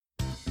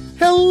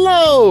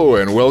Hello,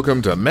 and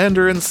welcome to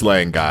Mandarin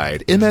Slang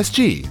Guide,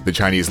 MSG, the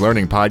Chinese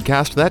learning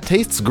podcast that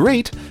tastes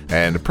great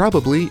and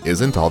probably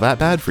isn't all that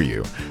bad for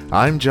you.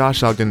 I'm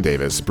Josh Ogden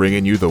Davis,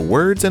 bringing you the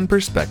words and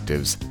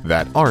perspectives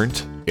that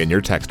aren't in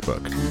your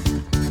textbook.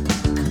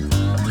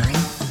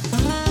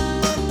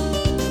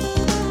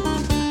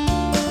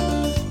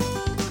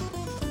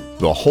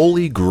 The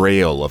holy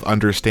grail of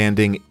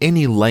understanding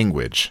any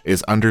language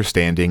is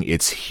understanding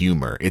its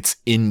humor, its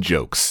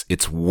in-jokes,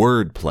 its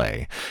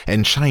wordplay.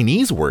 And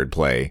Chinese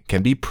wordplay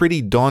can be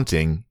pretty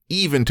daunting,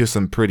 even to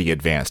some pretty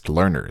advanced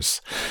learners.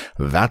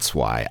 That's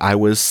why I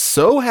was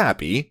so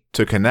happy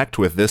to connect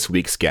with this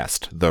week's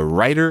guest, the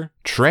writer,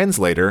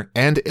 translator,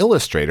 and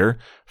illustrator,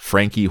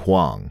 Frankie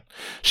Huang.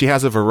 She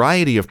has a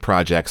variety of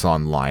projects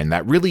online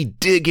that really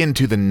dig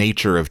into the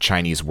nature of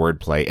Chinese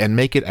wordplay and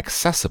make it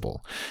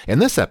accessible. In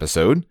this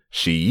episode,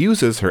 she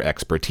uses her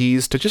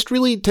expertise to just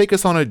really take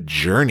us on a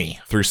journey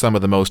through some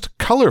of the most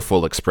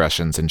colorful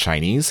expressions in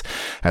Chinese,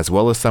 as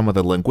well as some of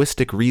the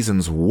linguistic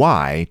reasons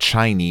why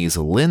Chinese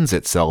lends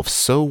itself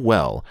so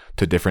well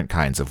to different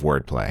kinds of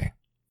wordplay.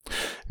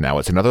 Now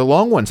it's another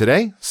long one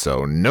today,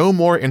 so no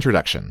more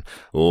introduction.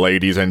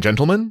 Ladies and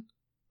gentlemen,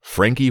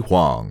 Frankie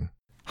Huang.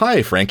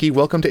 Hi, Frankie.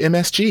 Welcome to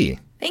MSG.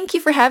 Thank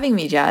you for having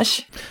me,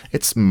 Josh.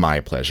 It's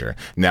my pleasure.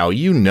 Now,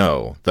 you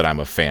know that I'm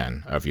a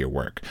fan of your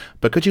work,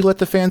 but could you let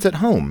the fans at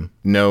home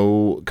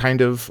know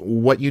kind of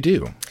what you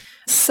do?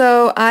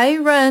 So I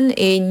run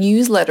a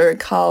newsletter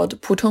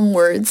called 普通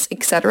Words,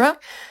 etc.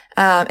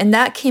 And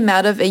that came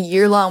out of a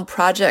year-long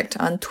project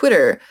on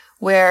Twitter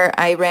where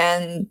I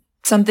ran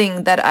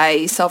something that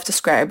I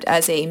self-described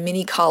as a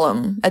mini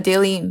column, a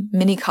daily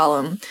mini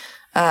column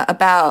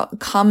about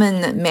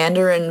common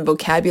Mandarin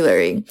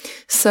vocabulary.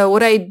 So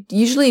what I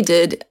usually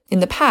did in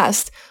the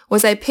past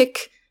was I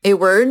pick a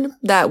word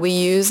that we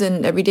use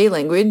in everyday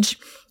language,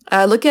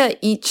 look at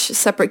each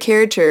separate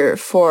character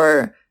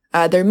for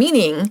their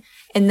meaning,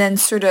 and then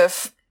sort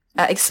of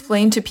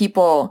explain to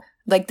people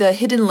like the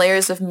hidden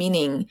layers of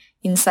meaning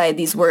inside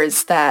these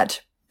words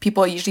that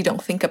people usually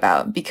don't think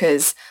about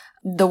because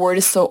the word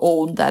is so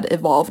old that it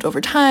evolved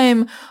over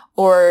time,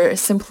 or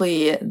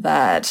simply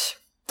that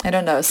I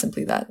don't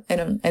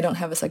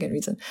have a second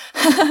reason.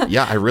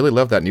 Yeah, I really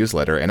love that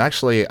newsletter. And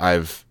actually,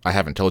 I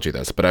haven't told you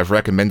this, but I've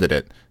recommended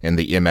it in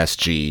the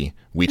MSG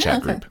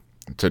WeChat group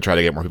to try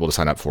to get more people to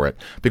sign up for it.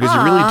 Because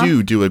you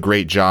really do a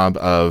great job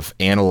of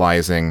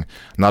analyzing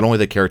not only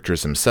the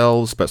characters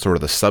themselves, but sort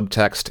of the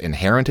subtext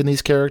inherent in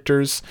these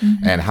characters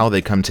and how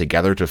they come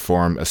together to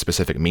form a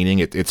specific meaning.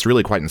 It's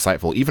really quite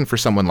insightful, even for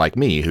someone like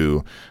me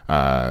who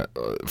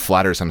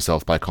flatters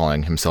himself by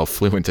calling himself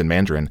fluent in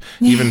Mandarin.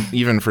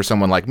 Even for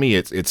someone like me,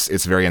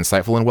 it's very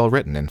insightful and well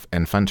written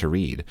and fun to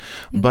read.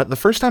 But the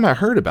first time I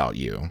heard about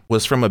you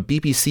was from a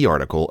BBC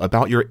article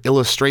about your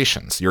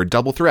illustrations. You're a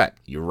double threat.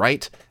 You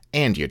write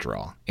and you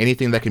draw.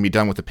 Anything that can be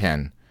done with a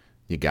pen,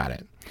 you got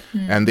it.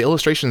 And the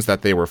illustrations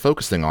that they were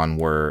focusing on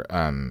were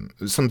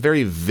some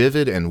very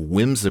vivid and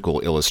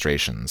whimsical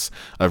illustrations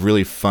of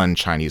really fun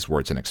Chinese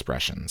words and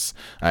expressions.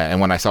 And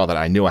when I saw that,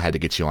 I knew I had to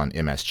get you on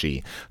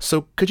MSG.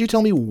 So could you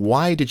tell me,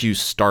 why did you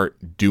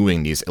start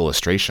doing these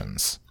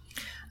illustrations?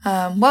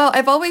 Well,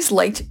 I've always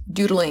liked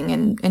doodling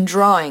and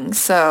drawing,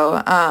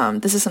 so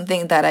this is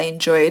something that I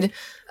enjoyed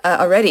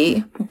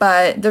already.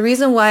 But the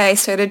reason why I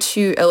started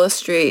to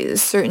illustrate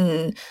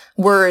certain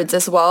words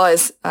as well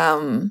as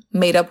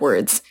made-up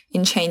words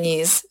in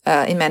Chinese,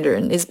 in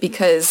Mandarin, is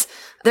because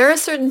there are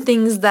certain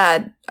things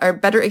that are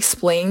better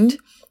explained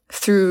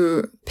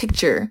through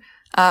picture.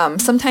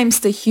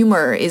 Sometimes the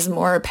humor is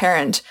more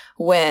apparent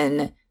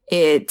when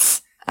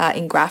it's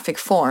in graphic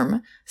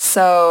form.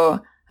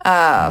 So,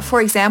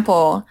 for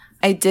example,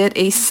 I did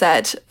a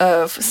set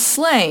of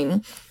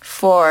slang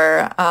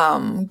for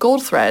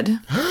gold thread.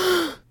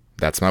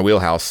 That's my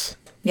wheelhouse.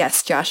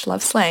 Yes, Josh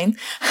loves slang.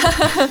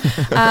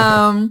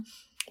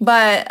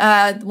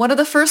 But one of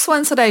the first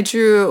ones that I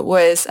drew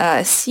was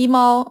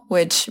ximao,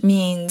 which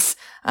means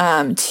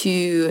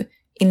to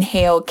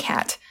inhale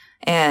cat.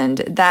 And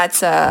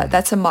that's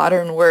a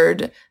modern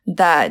word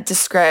that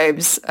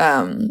describes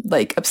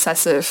like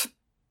obsessive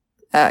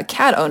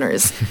cat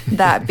owners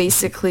that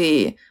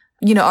basically,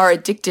 are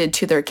addicted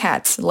to their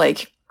cats.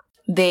 Like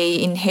they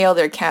inhale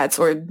their cats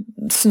or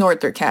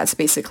snort their cats,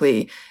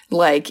 basically,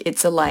 like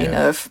it's a line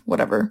of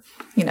whatever,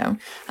 and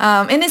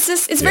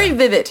it's very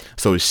vivid.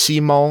 So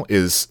ximao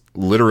is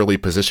literally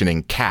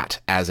positioning cat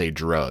as a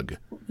drug.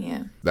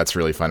 Yeah. That's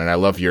really fun. And I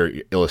love your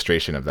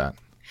illustration of that.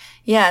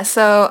 Yeah,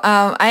 so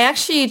I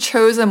actually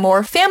chose a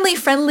more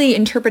family-friendly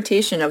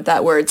interpretation of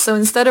that word. So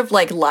instead of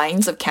like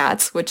lines of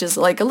cats, which is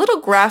like a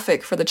little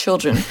graphic for the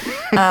children,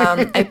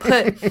 I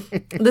put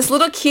this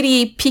little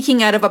kitty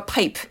peeking out of a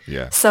pipe.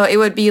 Yeah. So it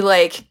would be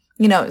like,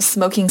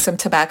 smoking some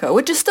tobacco,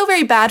 which is still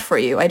very bad for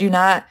you. I do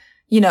not,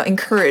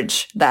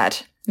 encourage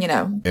that.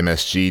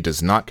 MSG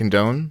does not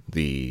condone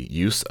the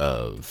use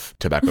of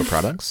tobacco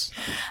products.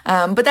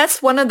 But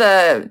that's one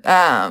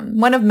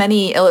of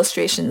many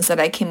illustrations that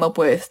I came up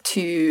with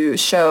to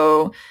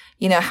show,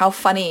 how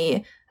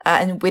funny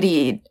and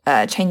witty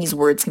Chinese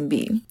words can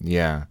be.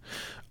 Yeah.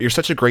 You're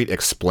such a great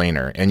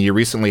explainer, and you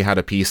recently had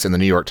a piece in the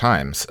New York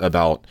Times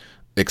about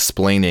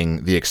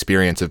explaining the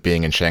experience of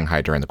being in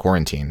Shanghai during the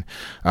quarantine.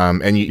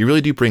 And you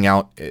really do bring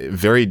out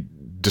very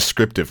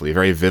descriptively,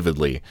 very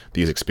vividly,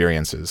 these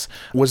experiences.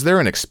 Was there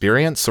an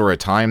experience or a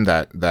time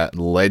that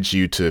led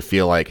you to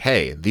feel like,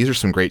 hey, these are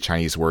some great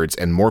Chinese words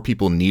and more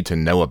people need to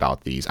know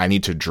about these. I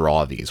need to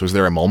draw these. Was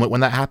there a moment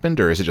when that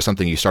happened, or is it just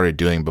something you started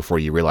doing before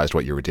you realized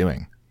what you were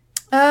doing?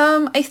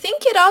 I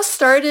think it all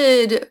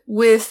started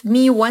with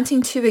me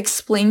wanting to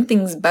explain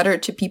things better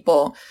to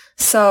people.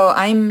 So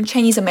I'm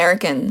Chinese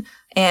American,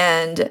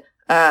 and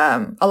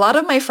a lot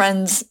of my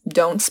friends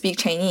don't speak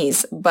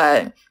Chinese,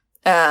 but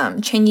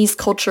Chinese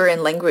culture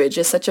and language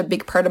is such a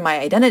big part of my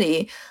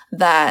identity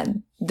that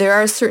there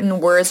are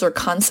certain words or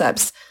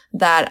concepts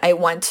that I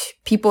want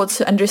people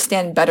to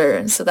understand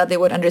better so that they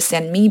would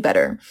understand me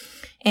better.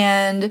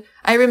 And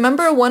I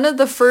remember one of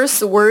the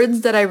first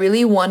words that I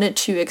really wanted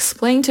to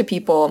explain to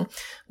people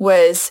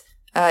was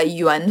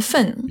缘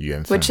分,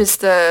 which is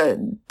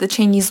the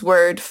Chinese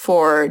word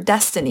for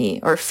destiny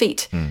or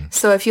fate.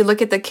 So if you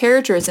look at the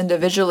characters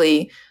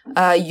individually,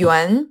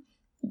 缘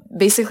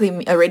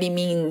basically already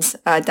means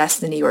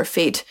destiny or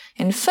fate,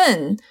 and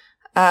分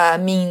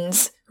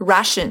means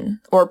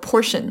ration or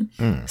portion.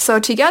 So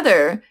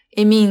together,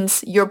 it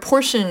means your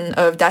portion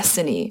of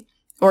destiny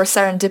or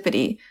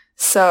serendipity.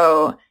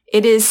 So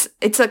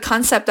it's a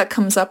concept that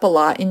comes up a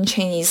lot in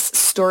Chinese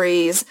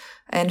stories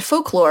and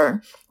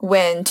folklore.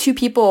 When two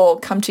people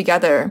come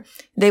together,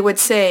 they would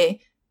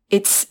say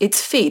it's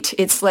fate.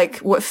 It's like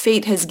what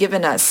fate has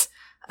given us,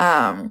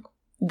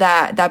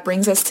 that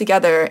brings us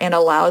together and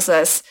allows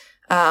us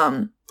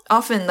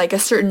often like a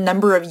certain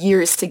number of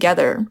years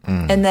together.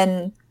 And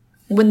then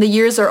when the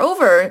years are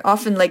over,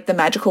 often like the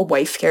magical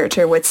wife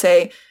character would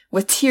say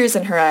with tears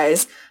in her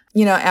eyes,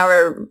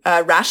 our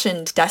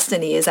rationed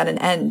destiny is at an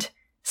end.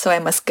 So I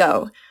must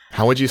go.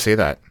 How would you say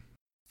that?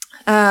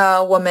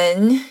 我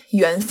们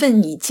缘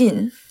分已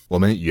尽. 我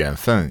们缘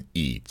分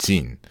已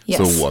尽. Yes.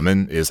 So 我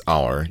们 is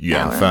our,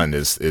 缘分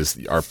is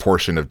our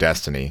portion of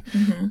destiny.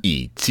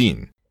 已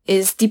尽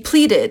is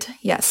depleted,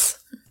 yes.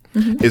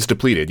 Is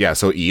depleted, yeah.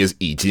 So 已 is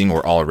已经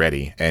or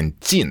already, and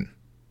尽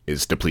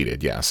is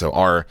depleted, yeah. So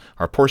our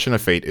portion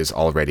of fate is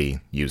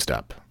already used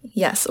up.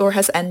 Yes, or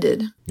has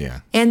ended. Yeah.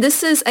 And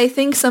this is, I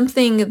think,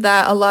 something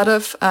that a lot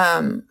of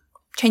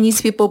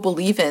Chinese people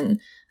believe in,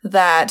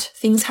 that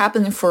things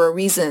happen for a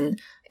reason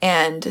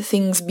and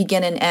things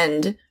begin and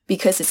end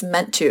because it's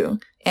meant to.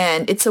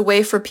 And it's a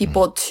way for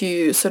people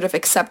to sort of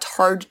accept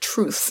hard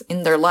truths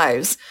in their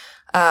lives.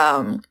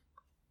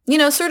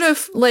 Sort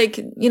of like,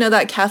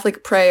 that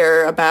Catholic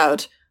prayer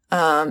about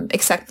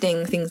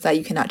accepting things that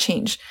you cannot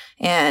change.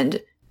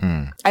 And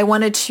I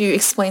wanted to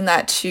explain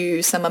that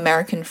to some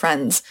American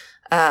friends,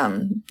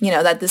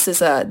 that this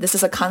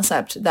is a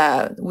concept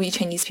that we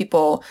Chinese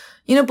people,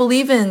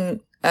 believe in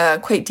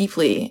quite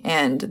deeply,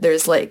 and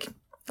there's like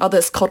all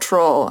this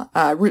cultural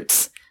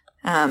roots.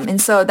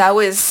 And so that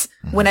was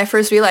when I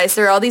first realized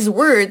there are all these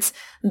words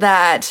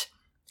that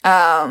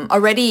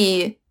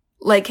already,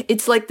 like,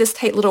 it's like this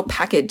tight little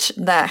package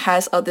that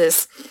has all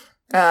this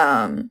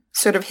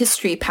sort of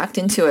history packed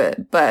into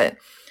it. But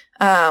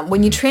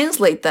when you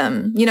translate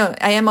them,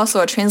 I am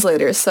also a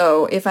translator.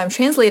 So if I'm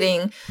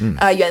translating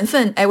缘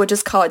分, I would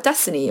just call it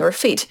destiny or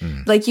fate.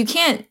 Like, you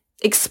can't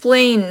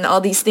explain all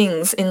these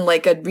things in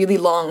like a really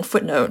long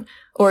footnote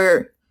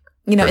or,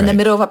 right, in the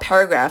middle of a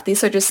paragraph.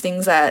 These are just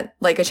things that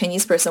like a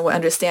Chinese person would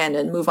understand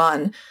and move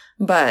on.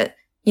 But,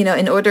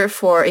 in order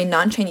for a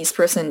non-Chinese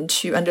person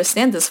to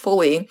understand this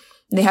fully,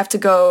 they have to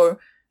go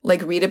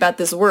like read about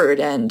this word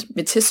and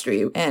its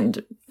history.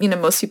 And,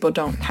 most people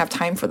don't have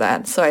time for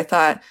that. So I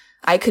thought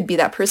I could be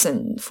that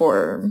person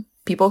for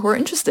people who are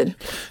interested.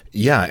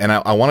 Yeah, and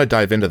I want to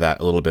dive into that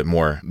a little bit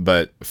more.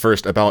 But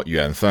first, about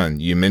缘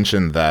分, you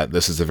mentioned that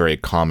this is a very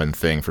common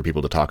thing for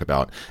people to talk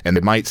about. And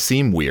it might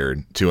seem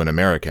weird to an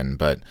American,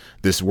 but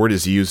this word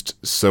is used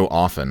so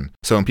often.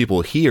 So when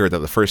people hear that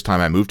the first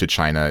time I moved to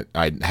China,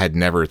 I had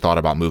never thought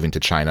about moving to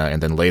China,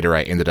 and then later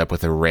I ended up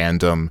with a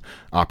random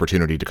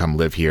opportunity to come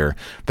live here,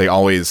 they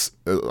always,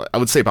 I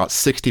would say about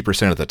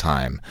 60% of the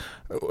time,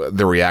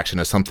 the reaction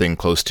is something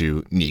close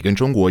to 你跟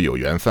中国有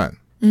缘分.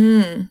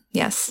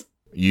 Yes.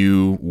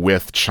 You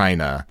with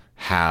China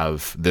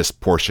have this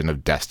portion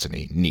of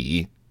destiny.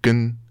 你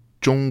跟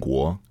中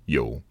国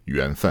有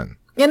缘分.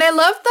 And I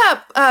love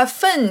that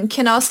分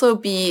can also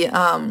be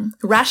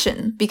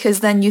ration,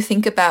 because then you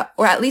think about,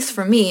 or at least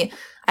for me,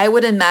 I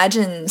would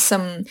imagine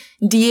some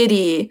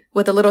deity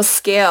with a little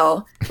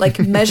scale, like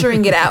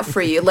measuring it out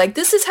for you. Like,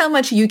 this is how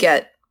much you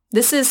get.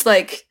 This is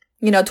like,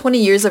 20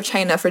 years of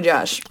China for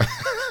Josh.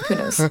 Who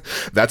knows?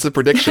 That's a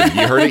prediction.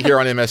 You heard it here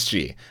on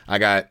MSG. I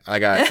got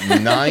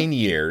 9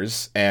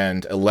 years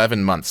and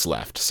 11 months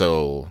left.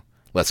 So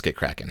let's get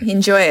cracking.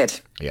 Enjoy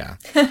it. Yeah.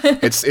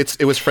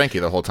 It was Frankie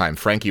the whole time.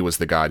 Frankie was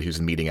the god who's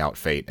meeting out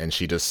fate, and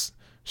she's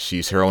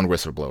her own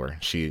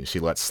whistleblower. She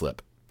let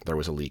slip. There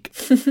was a leak.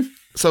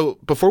 So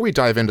before we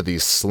dive into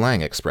these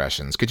slang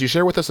expressions, could you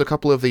share with us a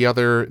couple of the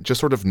other just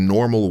sort of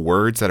normal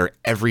words that are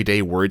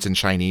everyday words in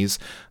Chinese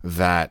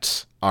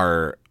that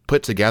are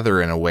put together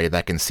in a way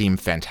that can seem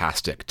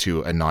fantastic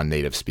to a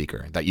non-native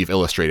speaker that you've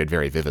illustrated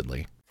very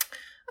vividly?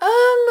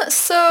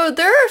 So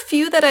there are a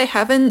few that I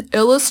haven't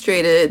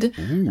illustrated,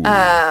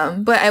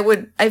 but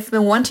I've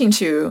been wanting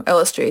to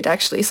illustrate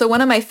actually. So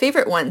one of my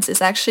favorite ones is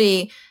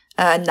actually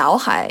脑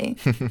海,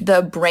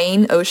 the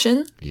brain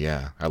ocean.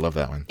 Yeah, I love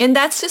that one. And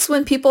that's just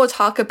when people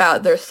talk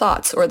about their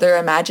thoughts or their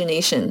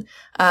imagination.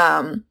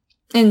 And,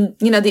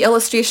 you know, the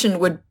illustration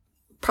would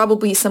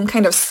probably some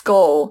kind of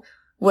skull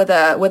with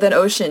an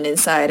ocean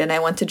inside. And I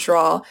want to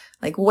draw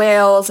like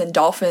whales and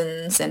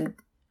dolphins and,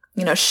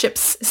 you know,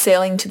 ships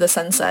sailing to the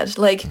sunset.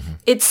 Like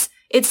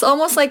it's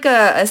almost like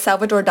a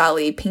Salvador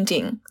Dali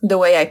painting, the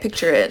way I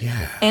picture it.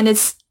 Yeah. And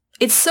it's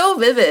so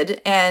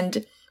vivid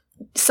and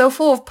so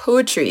full of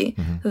poetry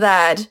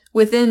that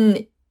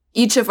within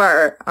each of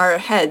our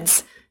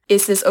heads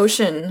is this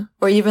ocean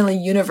or even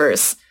a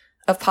universe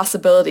of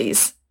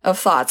possibilities, of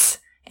thoughts.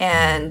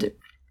 And,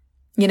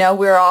 you know,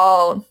 we're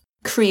all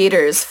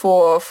creators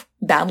full of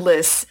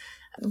boundless,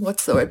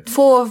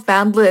 full of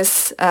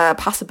boundless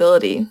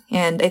possibility.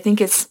 And I think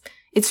it's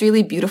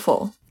really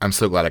beautiful. I'm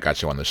so glad I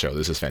got you on the show.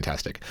 This is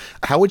fantastic.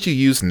 How would you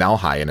use 脑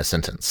海 in a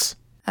sentence?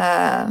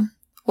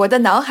 我的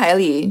脑海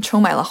里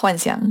充满了幻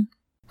想。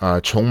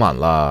充满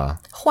了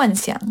幻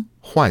想。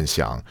幻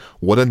想。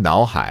我的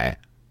脑海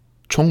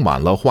充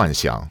满了幻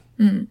想。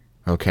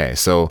Okay,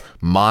 so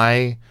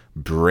my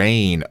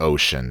brain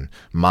ocean,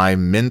 my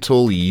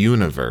mental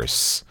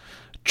universe,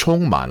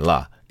 充满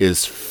了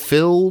is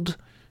filled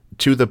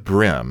to the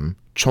brim,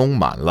 充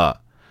满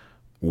了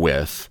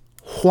with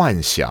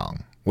幻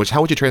想, which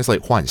how would you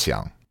translate 幻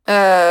想?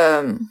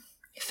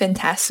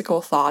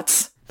 Fantastical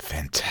thoughts.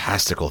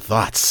 Fantastical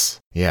thoughts.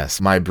 Yes,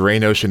 my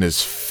brain ocean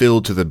is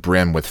filled to the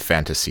brim with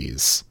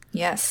fantasies.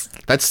 Yes.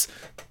 That's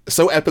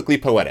so epically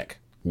poetic.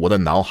 我的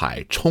脑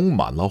海充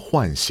满了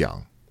幻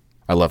想.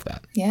 I love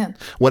that. Yeah.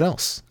 What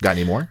else? Got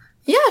any more?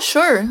 Yeah,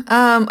 sure.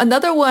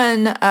 Another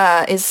one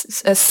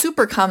is a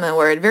super common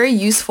word, very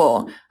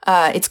useful.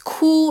 It's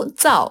枯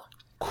燥.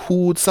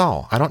 枯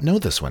燥. I don't know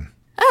this one.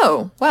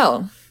 Oh,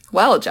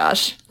 well,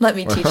 Josh, let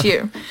me teach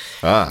you.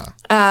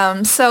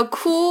 So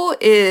枯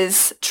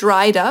is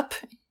dried up,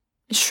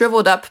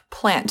 shriveled up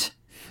plant.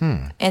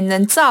 And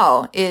then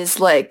燥 is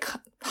like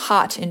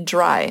hot and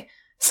dry.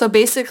 So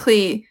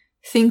basically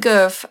think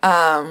of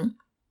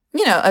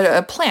you know,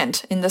 a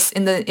plant in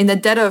the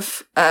dead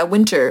of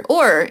winter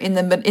or in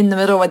the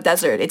middle of a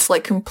desert. It's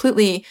like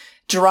completely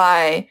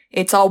dry.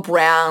 It's all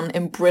brown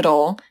and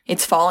brittle.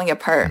 It's falling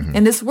apart.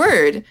 And this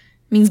word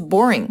means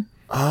boring.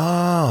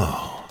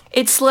 Oh.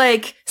 It's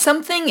like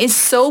something is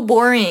so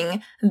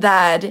boring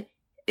that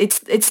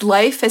its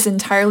life has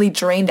entirely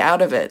drained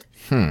out of it.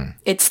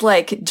 It's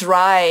like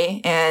dry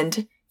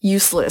and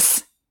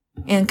useless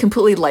and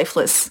completely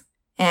lifeless.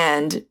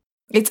 And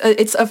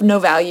it's of no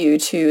value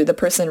to the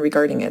person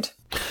regarding it.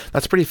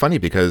 That's pretty funny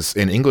because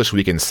in English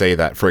we can say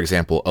that, for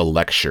example, a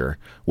lecture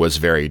was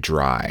very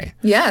dry.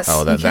 Yes.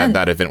 Oh,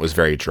 that event was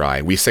very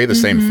dry. We say the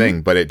same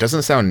thing, but it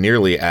doesn't sound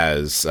nearly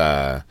as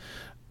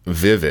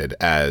vivid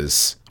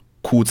as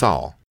枯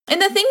燥.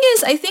 And the thing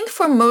is, I think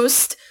for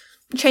most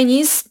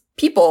Chinese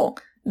people,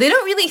 they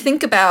don't really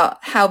think about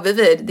how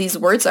vivid these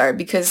words are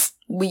because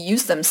we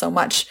use them so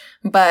much.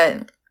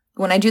 But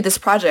when I do this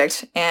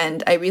project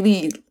and I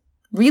really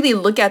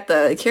look at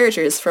the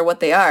characters for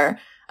what they are,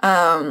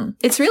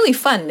 it's really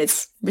fun.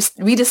 It's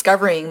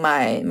rediscovering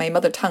my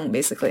mother tongue,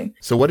 basically.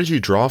 So what did you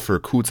draw for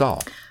枯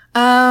燥?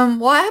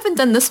 Well, I haven't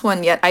done this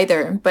one yet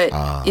either, but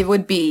it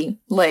would be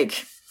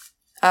like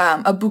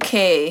a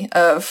bouquet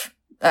of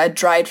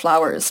dried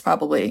flowers,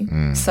 probably.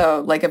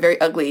 So like a very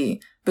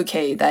ugly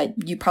bouquet that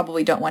you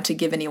probably don't want to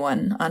give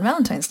anyone on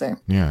Valentine's Day.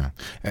 Yeah.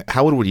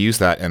 How would we use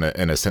that in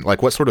a sense?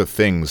 Like what sort of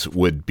things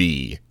would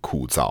be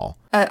枯燥?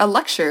 A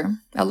lecture,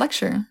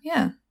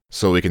 yeah.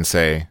 So we can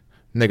say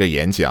那个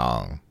演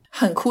讲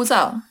很枯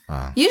燥.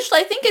 Usually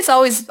I think it's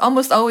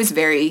almost always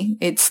very.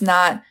 It's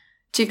not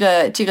这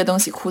个东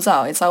西枯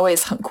燥. It's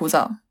always 很枯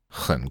燥.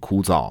 很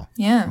枯燥.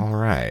 Yeah. All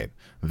right.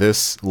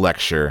 This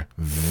lecture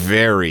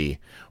very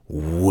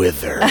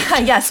withered.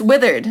 Yes,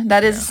 withered.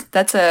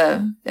 That's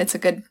a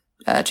good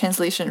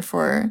translation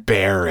for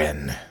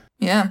barren.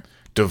 Yeah.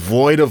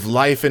 Devoid of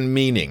life and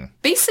meaning.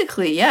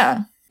 Basically,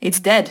 yeah. It's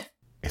dead.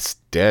 It's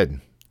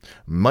dead.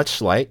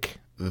 Much like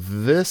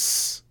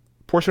this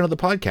portion of the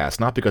podcast,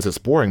 not because it's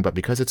boring, but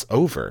because it's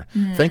over.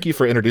 Thank you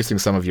for introducing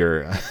some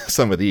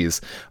of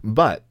these.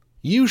 But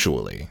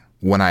usually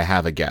when I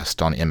have a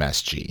guest on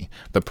MSG,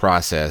 the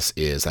process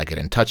is I get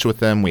in touch with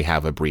them, we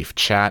have a brief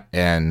chat,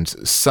 and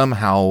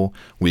somehow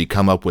we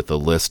come up with a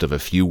list of a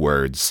few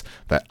words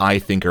that I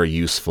think are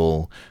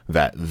useful,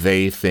 that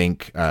they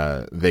think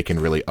they can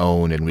really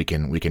own, and we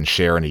can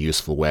share in a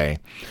useful way.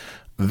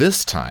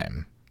 This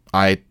time,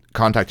 I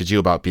contacted you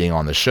about being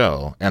on the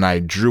show, and I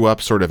drew up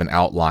sort of an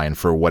outline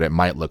for what it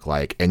might look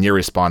like, and your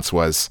response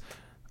was,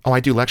 "Oh, I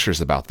do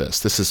lectures about this.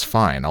 This is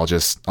fine. I'll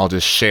just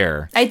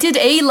share." I did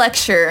a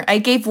lecture. I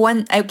gave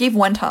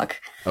one talk.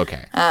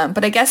 Okay.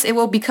 But I guess it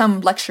will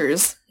become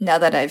lectures now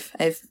that I've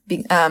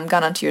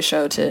gone onto your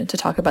show to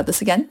talk about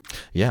this again.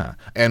 Yeah.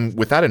 And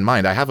with that in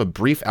mind, I have a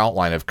brief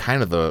outline of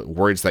kind of the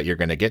words that you're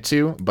going to get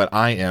to, but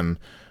I am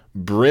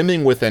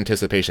brimming with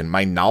anticipation.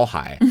 My 脑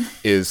海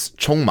is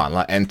充满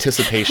了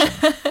anticipation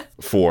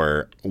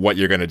for what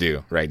you're going to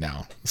do right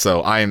now.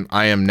 So I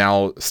am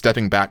now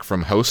stepping back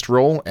from host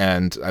role,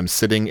 and I'm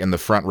sitting in the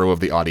front row of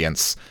the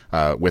audience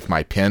with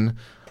my pen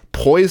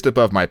poised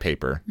above my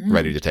paper,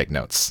 ready to take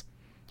notes.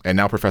 And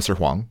now Professor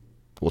Huang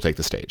will take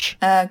the stage.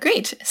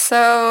 Great.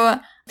 So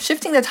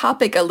shifting the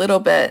topic a little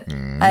bit,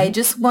 I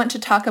just want to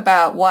talk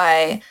about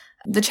why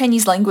the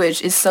Chinese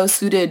language is so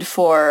suited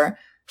for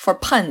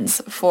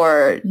puns,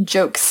 for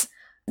jokes,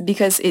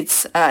 because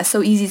it's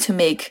so easy to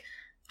make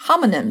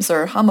homonyms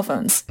or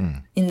homophones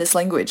in this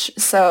language.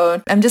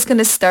 So I'm just going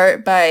to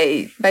start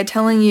by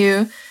telling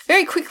you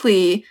very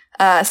quickly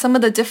some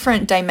of the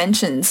different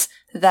dimensions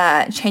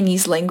that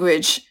Chinese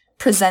language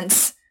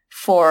presents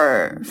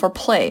for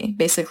play,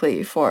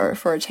 basically, for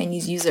a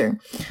Chinese user.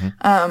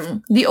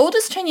 The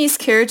oldest Chinese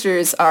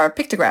characters are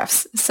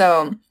pictographs.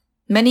 So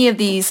many of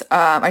these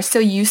are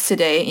still used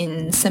today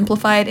in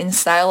simplified and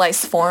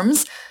stylized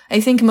forms. I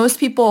think most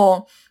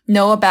people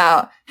know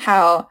about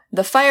how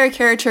the fire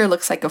character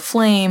looks like a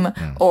flame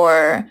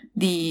or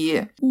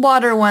the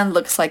water one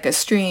looks like a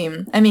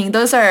stream. I mean,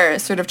 those are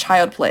sort of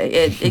child play.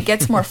 It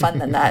gets more fun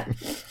than that.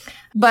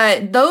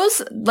 But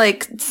those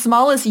like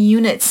smallest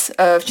units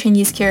of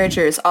Chinese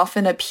characters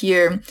often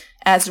appear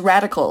as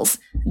radicals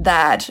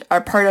that are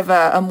part of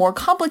a more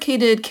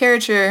complicated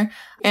character,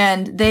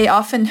 and they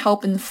often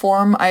help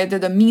inform either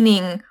the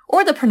meaning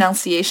or the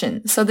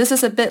pronunciation. So this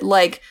is a bit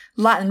like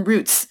Latin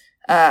roots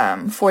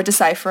for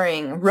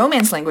deciphering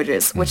Romance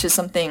languages, which is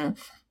something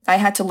I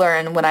had to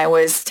learn when I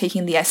was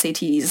taking the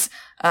SATs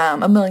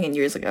a million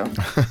years ago.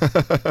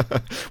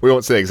 We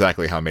won't say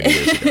exactly how many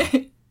years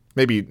ago.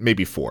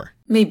 Maybe 4.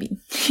 Maybe.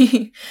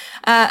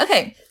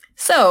 Okay,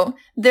 so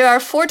there are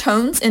 4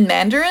 tones in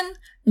Mandarin,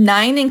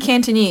 9 in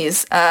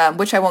Cantonese,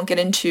 which I won't get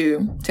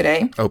into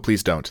today. Oh,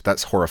 please don't.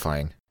 That's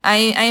horrifying. I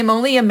am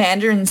only a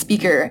Mandarin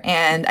speaker,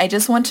 and I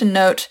just want to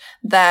note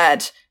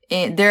that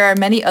there are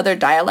many other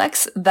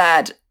dialects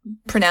that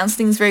pronounce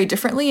things very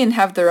differently and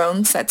have their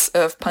own sets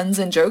of puns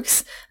and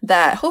jokes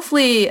that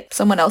hopefully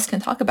someone else can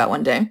talk about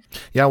one day.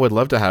 Yeah, I would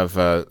love to have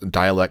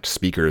dialect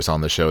speakers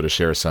on the show to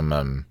share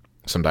some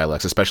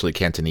dialects, especially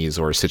Cantonese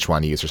or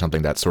Sichuanese or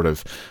something that sort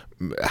of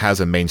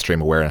has a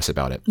mainstream awareness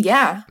about it.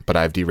 Yeah. But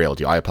I've derailed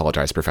you. I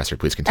apologize, Professor.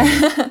 Please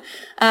continue.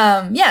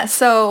 Yeah,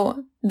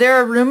 so there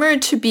are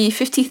rumored to be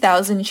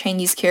 50,000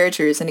 Chinese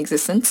characters in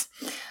existence,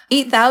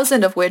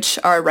 8,000 of which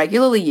are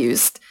regularly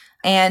used,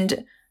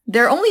 and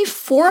there are only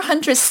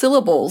 400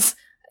 syllables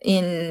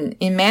in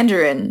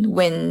Mandarin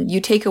when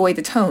you take away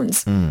the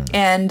tones,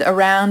 and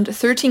around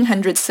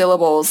 1,300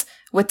 syllables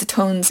with the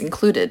tones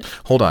included.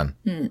 Hold on.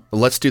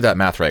 Let's do that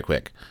math right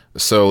quick.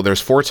 So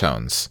there's 4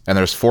 tones, and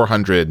there's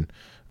 400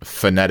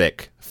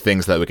 phonetic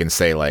things that we can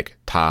say, like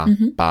ta,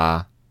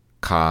 ba,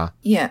 ka,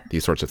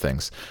 these sorts of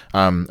things.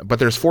 But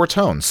there's 4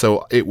 tones,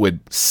 so it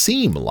would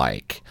seem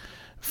like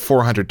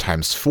 400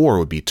 times 4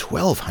 would be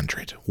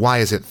 1,200. Why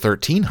is it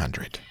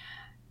 1,300?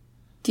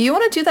 Do you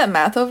want to do that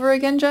math over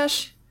again,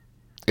 Josh?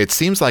 It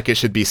seems like it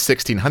should be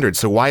 1,600,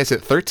 so why is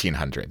it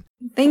 1,300?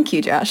 Thank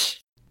you,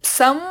 Josh.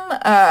 Some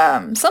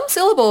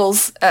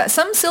syllables,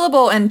 some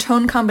syllable and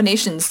tone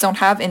combinations don't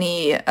have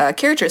any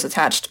characters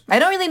attached. I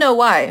don't really know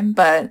why,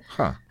 but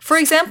for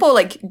example,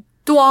 like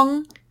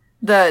duang,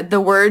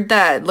 the word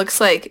that looks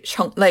like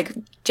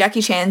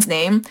Jackie Chan's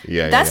name,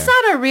 that's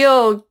not a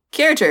real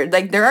character.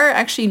 Like there are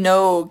actually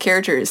no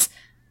characters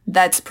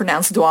that's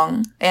pronounced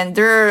duang, and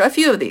there are a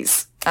few of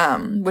these,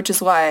 which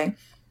is why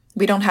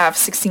we don't have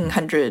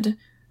 1,600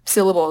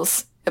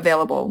 syllables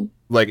available.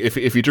 Like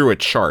if you drew a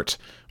chart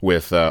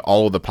with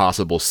all of the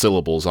possible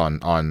syllables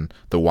on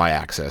the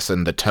y-axis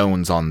and the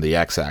tones on the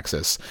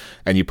x-axis,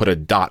 and you put a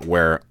dot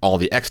where all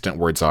the extant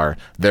words are,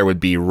 there would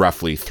be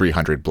roughly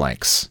 300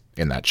 blanks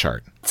in that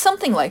chart.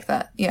 Something like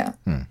that, yeah.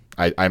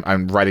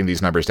 I'm writing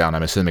these numbers down.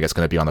 I'm assuming it's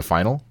going to be on the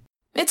final?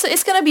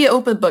 It's going to be an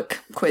open book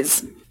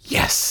quiz.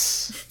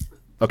 Yes!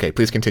 Okay,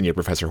 please continue,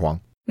 Professor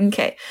Huang.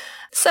 Okay,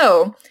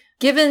 so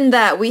given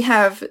that we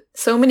have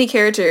so many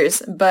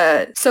characters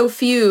but so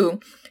few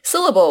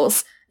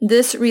syllables,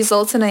 this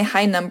results in a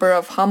high number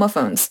of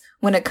homophones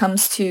when it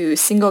comes to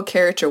single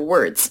character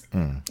words.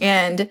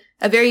 And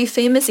a very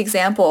famous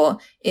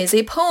example is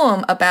a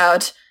poem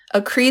about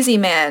a crazy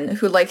man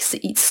who likes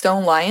to eat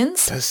stone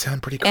lions. Does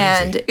sound pretty crazy.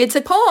 And it's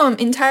a poem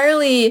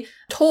entirely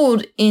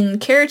told in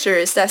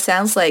characters that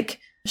sounds like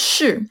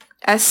shi,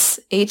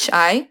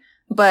 S-H-I,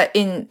 but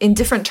in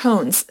different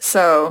tones.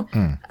 So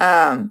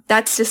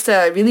that's just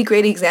a really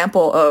great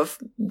example of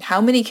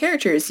how many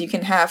characters you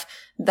can have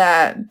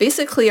that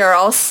basically are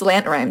all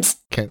slant rhymes.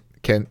 Can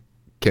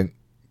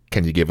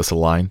you give us a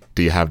line?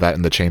 Do you have that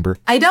in the chamber?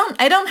 I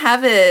don't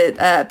have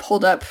it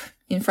pulled up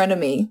in front of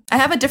me. I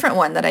have a different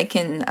one that I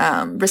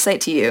can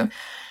recite to you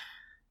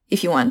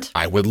if you want.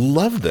 I would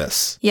love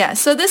this. Yeah,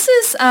 so this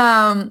is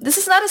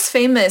not as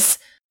famous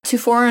to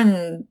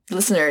foreign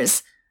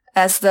listeners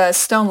as the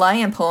Stone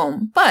Lion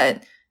poem,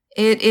 but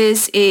it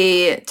is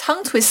a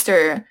tongue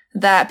twister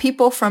that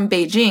people from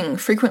Beijing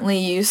frequently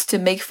use to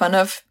make fun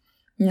of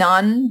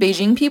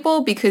non-Beijing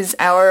people because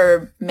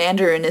our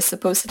Mandarin is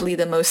supposedly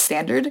the most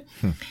standard.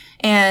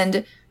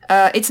 And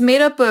it's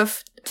made up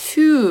of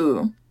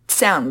two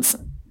sounds,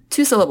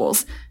 two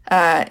syllables.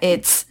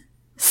 It's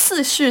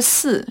四是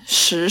四，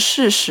十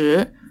是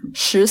十，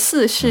十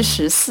四是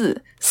十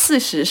四，四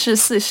十是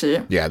四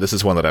十. Yeah, this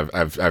is one that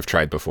I've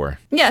tried before.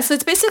 Yeah, so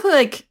it's basically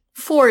like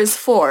 4 is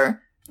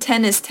 4,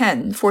 10 is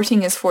 10,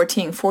 14 is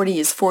 14, 40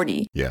 is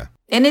 40. Yeah.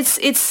 And it's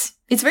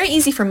very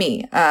easy for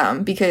me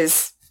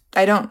because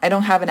I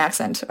don't have an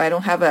accent. I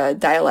don't have a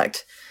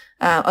dialect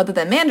other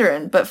than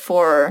Mandarin. But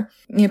for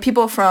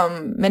people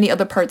from many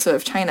other parts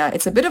of China,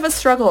 it's a bit of a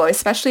struggle,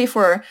 especially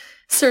for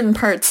certain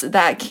parts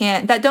that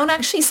don't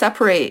actually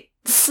separate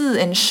四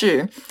and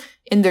是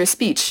in their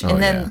speech.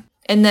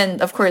 And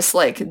then of course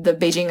like the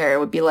Beijinger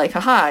would be like,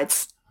 haha,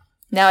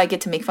 now I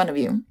get to make fun of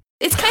you.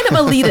 It's kind of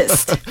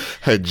elitist.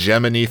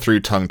 Hegemony through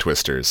tongue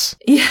twisters.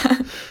 Yeah.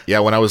 Yeah,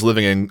 when I was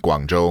living in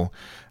Guangzhou,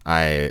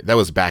 that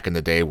was back in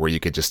the day where you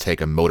could just take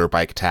a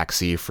motorbike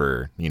taxi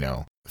for,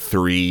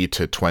 3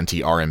 to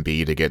 20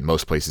 RMB to get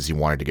most places you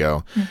wanted to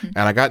go.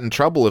 And I got in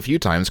trouble a few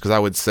times because I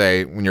would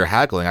say, when you're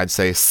haggling, I'd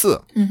say 四.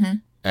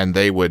 And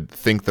they would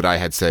think that I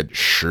had said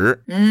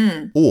十,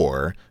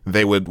 or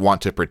they would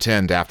want to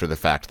pretend after the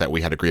fact that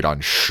we had agreed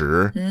on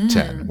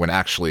 10, when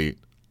actually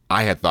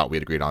I had thought we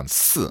had agreed on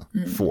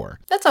 4.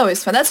 That's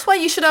always fun. That's why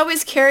you should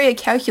always carry a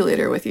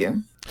calculator with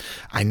you.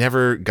 I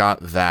never got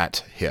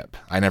that hip.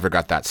 I never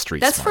got that street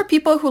That's smart. for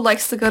people who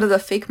likes to go to the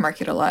fake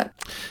market a lot.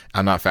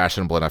 I'm not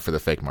fashionable enough for the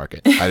fake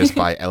market. I just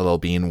buy LL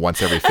Bean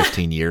once every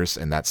 15 years,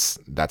 and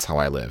that's how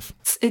I live.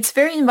 It's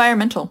very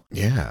environmental.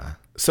 Yeah.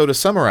 So to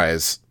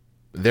summarize,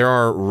 there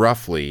are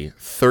roughly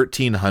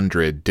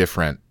 1,300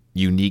 different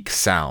unique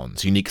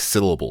sounds, unique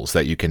syllables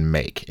that you can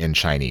make in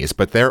Chinese,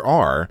 but there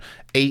are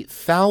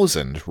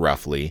 8,000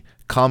 roughly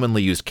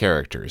commonly used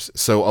characters.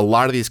 So a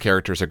lot of these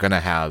characters are going to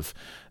have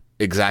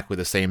exactly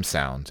the same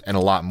sound, and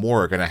a lot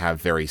more are going to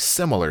have very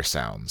similar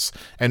sounds.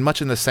 And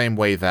much in the same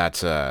way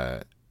that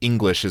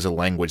English is a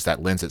language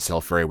that lends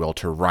itself very well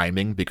to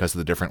rhyming because of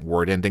the different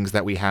word endings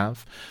that we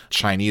have,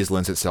 Chinese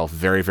lends itself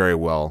very, very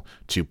well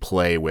to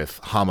play with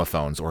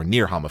homophones or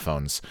near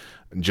homophones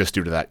just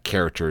due to that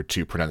character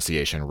to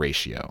pronunciation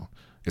ratio.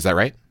 Is that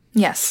right?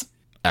 Yes.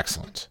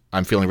 Excellent.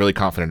 I'm feeling really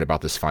confident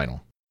about this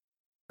final.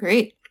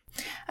 Great.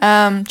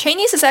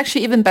 Chinese is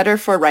actually even better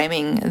for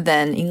rhyming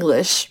than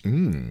English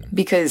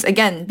because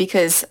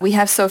we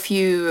have so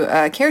few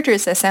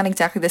characters that sound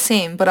exactly the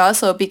same, but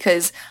also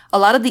because a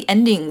lot of the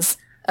endings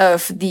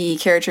of the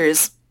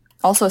characters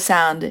also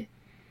sound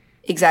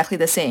exactly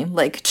the same,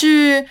 like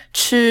知,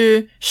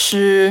 吃,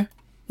 诗.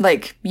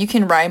 Like you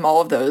can rhyme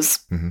all of those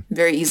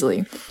very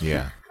easily.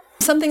 Yeah.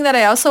 Something that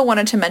I also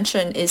wanted to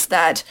mention is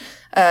that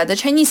the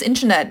Chinese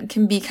internet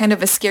can be kind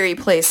of a scary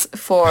place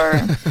for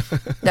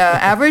the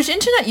average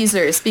internet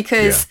users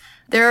because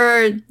there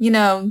are,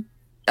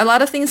 a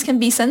lot of things can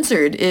be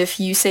censored if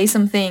you say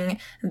something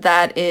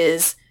that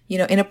is,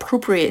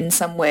 inappropriate in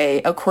some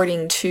way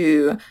according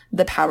to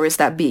the powers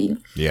that be.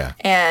 Yeah.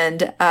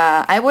 And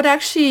I would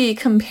actually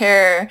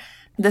compare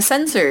the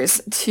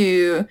censors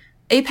to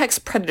apex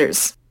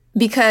predators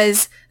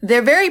because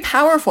they're very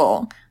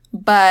powerful,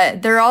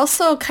 but they're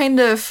also kind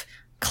of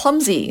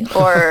clumsy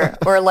or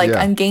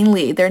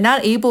ungainly. They're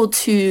not able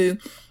to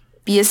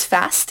be as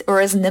fast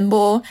or as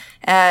nimble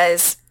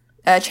as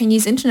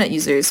Chinese internet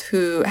users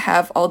who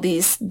have all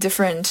these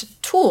different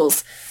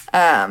tools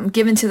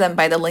given to them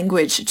by the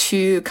language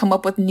to come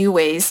up with new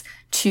ways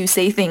to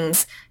say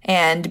things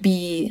and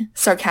be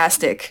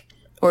sarcastic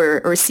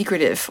or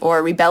secretive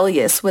or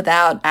rebellious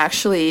without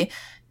actually,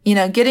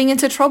 getting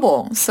into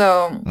trouble.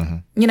 So,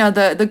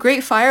 the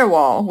Great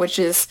Firewall, which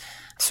is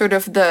sort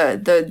of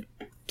the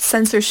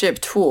censorship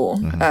tool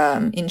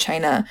in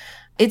China,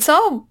 it's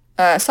all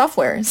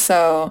software.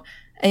 So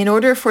in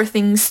order for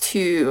things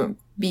to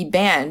be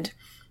banned,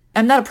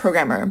 I'm not a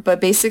programmer,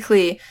 but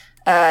basically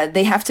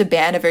they have to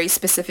ban a very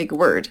specific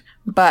word.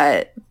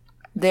 But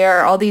there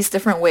are all these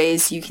different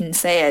ways you can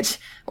say it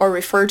or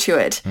refer to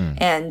it.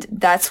 And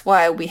that's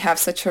why we have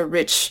such a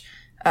rich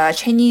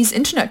Chinese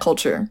internet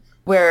culture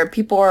where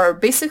people are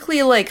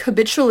basically like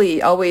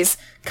habitually always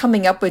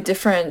coming up with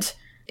different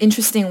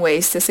interesting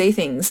ways to say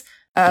things.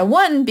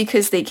 One,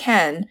 because they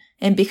can,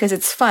 and because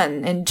it's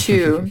fun, and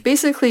two,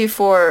 basically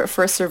for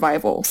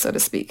survival, so to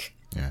speak.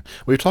 Yeah.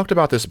 We've talked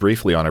about this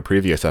briefly on a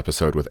previous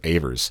episode with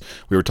Avers.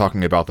 We were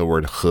talking about the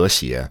word 和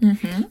谐.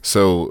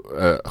 So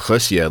和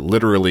谐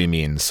literally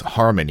means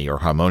harmony or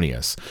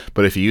harmonious.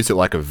 But if you use it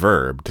like a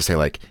verb to say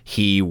like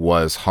he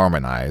was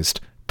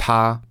harmonized,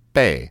 他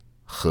被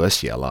和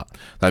谐了,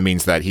 that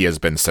means that he has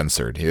been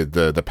censored.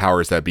 The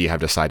powers that be have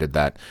decided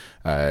that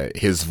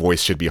his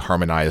voice should be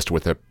harmonized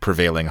with a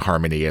prevailing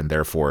harmony and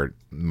therefore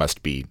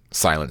must be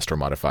silenced or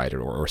modified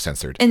or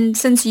censored. And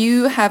since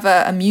you have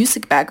a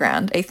music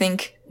background, I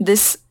think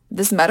this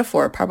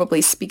metaphor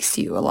probably speaks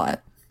to you a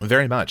lot.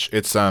 Very much.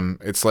 It's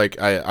like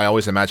I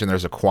always imagine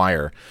there's a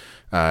choir,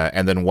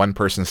 and then one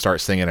person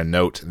starts singing a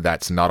note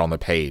that's not on the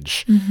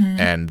page,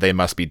 and they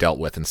must be dealt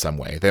with in some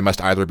way. They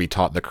must either be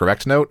taught the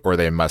correct note, or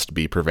they must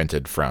be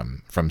prevented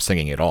from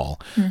singing at all.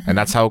 And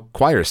that's how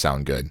choirs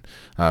sound good.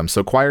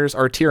 So choirs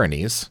are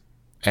tyrannies,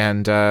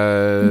 and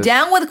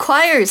down with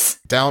choirs.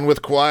 Down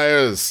with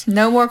choirs.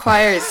 No more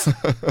choirs.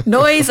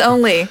 Noise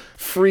only.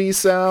 Free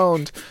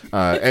sound.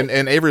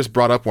 And Avers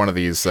brought up one of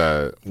these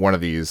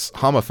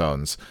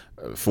homophones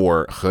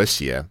for 和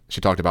谐.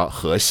 She talked about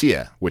和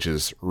谐, which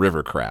is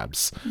river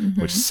crabs,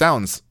 which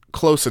sounds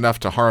close enough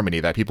to harmony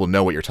that people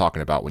know what you're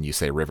talking about when you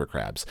say river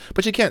crabs.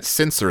 But you can't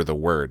censor the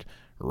word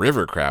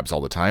river crabs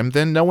all the time.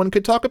 Then no one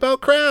could talk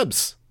about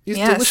crabs. These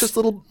delicious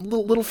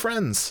little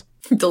friends.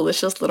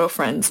 Delicious little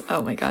friends.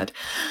 Oh my God.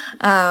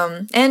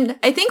 And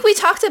I think we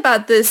talked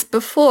about this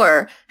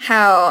before,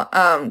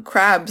 how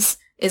crabs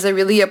is a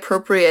really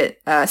appropriate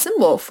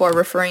symbol for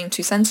referring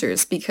to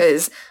censors,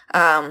 because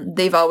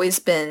they've always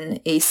been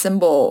a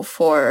symbol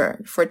for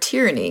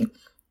tyranny,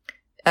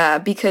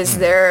 because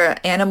they're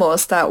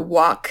animals that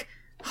walk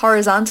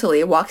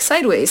horizontally, walk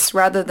sideways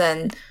rather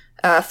than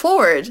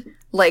forward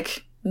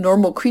like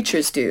normal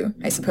creatures do,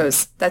 I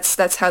suppose.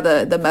 That's how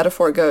the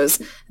metaphor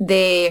goes.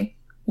 They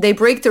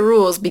break the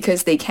rules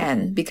because they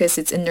can, because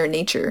it's in their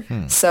nature.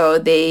 So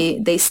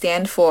they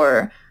stand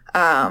for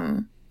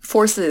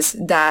forces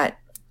that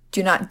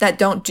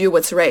don't do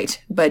what's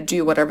right, but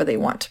do whatever they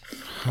want.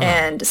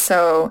 And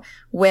so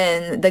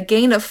when the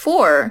Gain of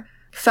Four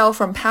fell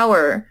from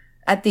power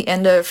at the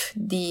end of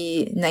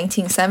the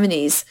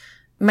 1970s,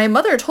 my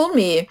mother told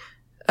me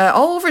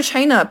all over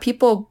China,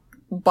 people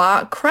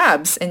bought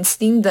crabs and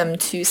steamed them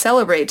to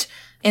celebrate.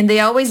 And they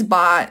always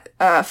bought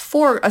a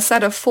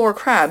set of 4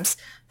 crabs,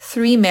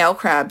 3 male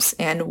crabs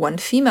and 1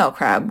 female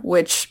crab,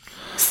 which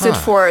stood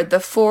for the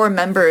 4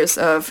 members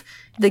of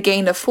the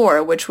Gain of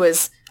Four, which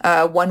was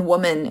 1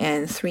 woman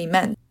and 3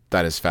 men.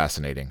 That is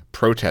fascinating.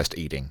 Protest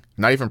eating.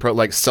 Not even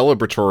like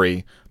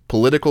celebratory,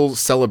 political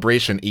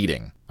celebration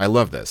eating. I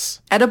love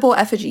this. Edible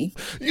effigy.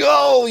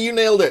 Yo, you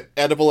nailed it.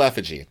 Edible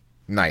effigy.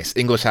 Nice.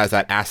 English has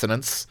that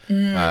assonance.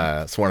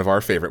 It's one of our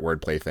favorite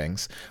wordplay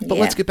things. But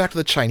let's get back to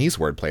the Chinese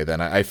wordplay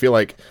then. I feel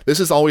like this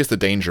is always the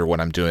danger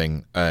when I'm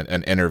doing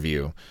an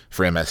interview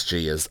for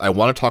MSG is I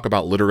want to talk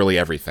about literally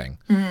everything.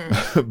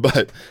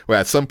 But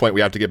at some point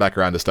we have to get back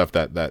around to stuff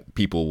that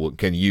people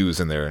can use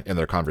in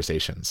their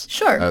conversations.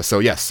 Sure. So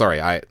yes, sorry.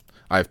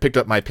 I've picked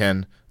up my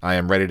pen. I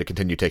am ready to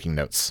continue taking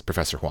notes,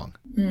 Professor Huang.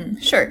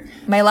 Sure.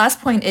 My last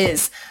point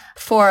is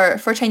for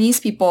Chinese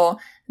people,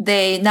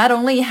 they not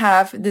only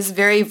have this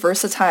very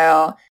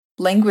versatile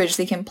language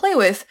they can play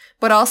with,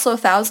 but also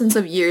thousands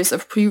of years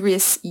of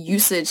previous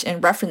usage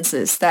and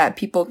references that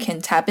people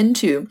can tap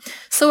into.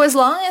 So as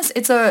long as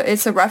it's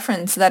a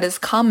reference that is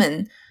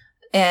common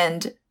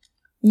and,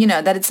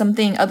 that it's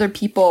something other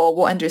people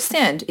will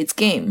understand, it's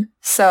game.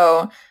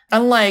 So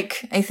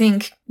unlike, I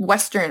think,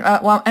 Western,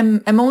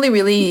 I'm only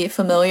really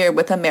familiar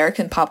with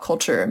American pop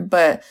culture,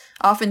 but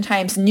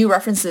oftentimes new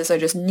references are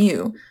just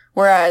new.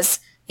 Whereas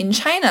in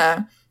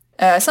China,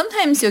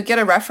 sometimes you'll get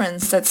a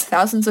reference that's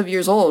thousands of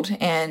years old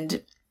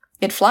and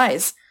it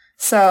flies.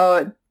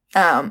 So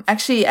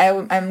actually,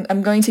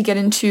 I'm going to get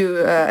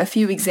into a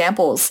few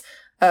examples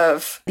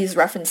of these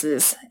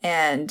references.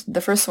 And the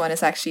first one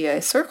is actually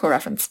a circle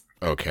reference.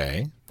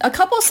 Okay. A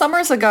couple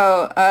summers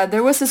ago,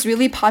 there was this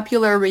really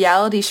popular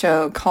reality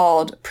show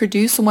called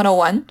Produce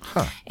 101.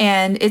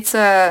 And it's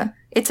a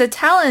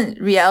talent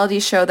reality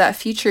show that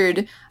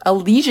featured a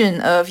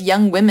legion of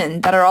young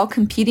women that are all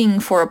competing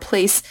for a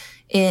place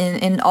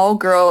in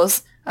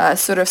all-girls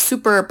sort of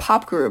super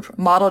pop group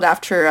modeled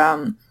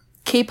after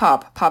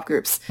K-pop pop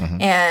groups.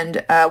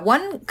 And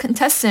one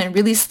contestant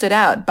really stood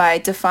out by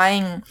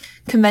defying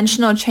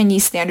conventional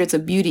Chinese standards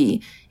of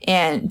beauty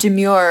and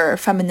demure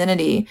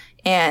femininity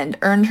and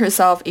earned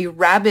herself a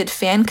rabid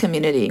fan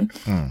community.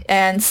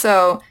 And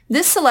so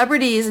this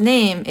celebrity's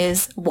name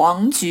is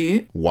Wang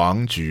Ju.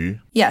 Wang Ju.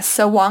 Yes,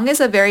 so Wang is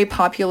a very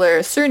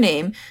popular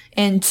surname,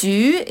 and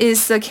Ju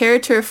is the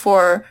character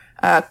for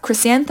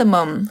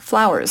chrysanthemum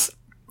flowers.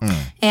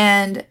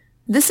 And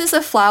this is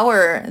a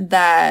flower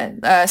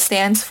that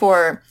stands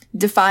for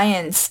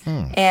defiance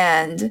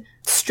and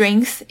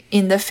strength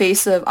in the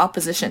face of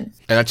opposition.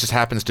 And that just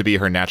happens to be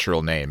her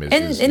natural name,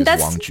 is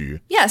Wang Ju.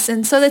 Yes,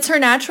 and so that's her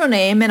natural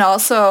name and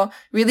also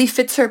really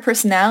fits her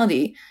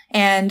personality.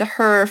 And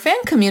her fan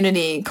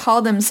community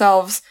call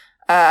themselves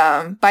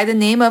by the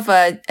name of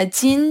a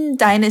Jin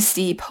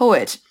Dynasty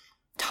poet,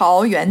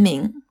 Tao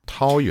Yuanming.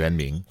 Tao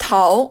Yuanming.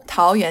 Tao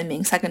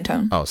Yuanming, second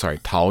tone. Oh, sorry,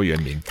 Tao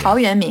Yuanming. Tao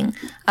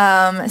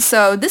Yuanming.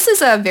 So this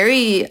is a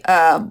very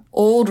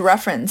old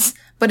reference,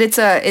 but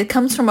it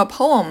comes from a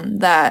poem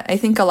that I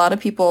think a lot of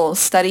people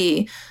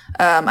study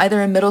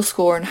either in middle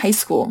school or in high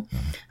school.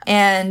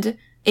 And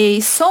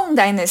a Song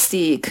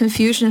Dynasty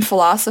Confucian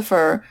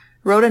philosopher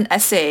wrote an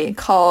essay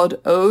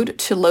called Ode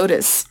to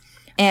Lotus.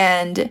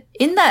 And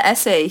in that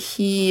essay,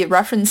 he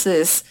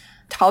references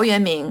Tao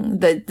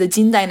Yuanming, the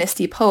Jin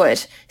Dynasty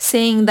poet,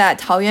 saying that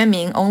Tao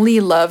Yuanming only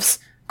loves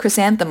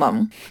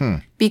chrysanthemum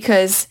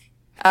because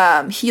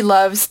he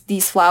loves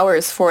these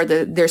flowers for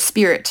their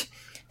spirit.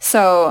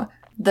 So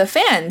the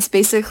fans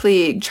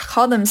basically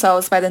call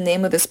themselves by the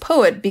name of this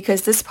poet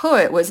because this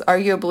poet was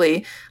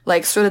arguably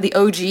like sort of the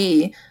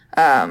OG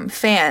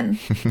fan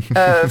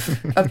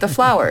of the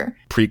flower.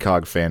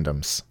 Precog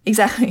fandoms.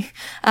 Exactly.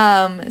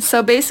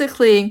 So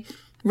basically,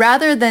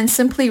 rather than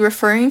simply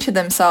referring to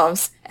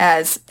themselves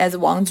as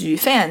Wang Ju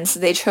fans,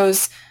 they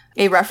chose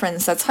a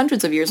reference that's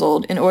hundreds of years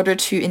old in order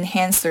to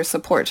enhance their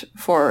support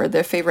for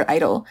their favorite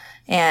idol.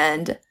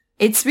 And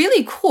it's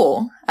really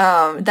cool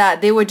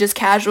that they would just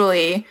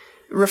casually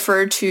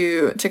refer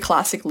to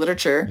classic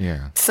literature,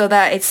 so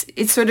that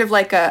it's sort of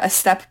like a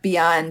step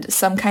beyond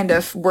some kind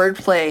of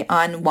wordplay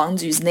on Wang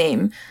Ju's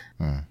name,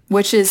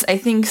 which is, I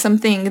think,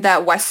 something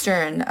that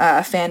Western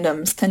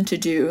fandoms tend to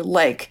do.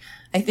 Like,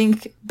 I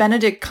think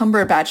Benedict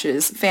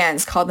Cumberbatch's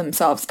fans call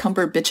themselves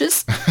Cumber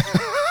Bitches.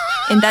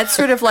 And that's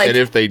sort of like... And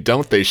if they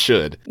don't, they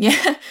should.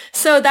 Yeah.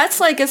 So that's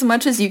like as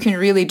much as you can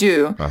really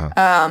do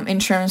in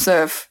terms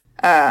of...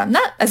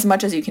 not as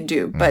much as you can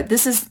do, but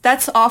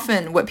that's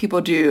often what people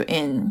do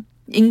in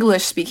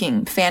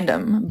English-speaking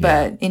fandom,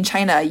 but in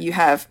China, you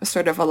have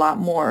sort of a lot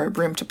more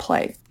room to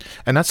play.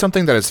 And that's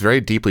something that is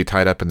very deeply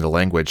tied up in the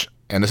language,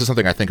 and this is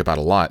something I think about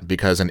a lot,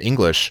 because in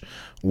English,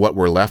 what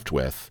we're left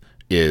with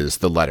is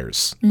the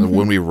letters.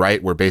 When we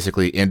write, we're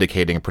basically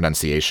indicating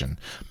pronunciation.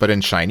 But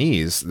in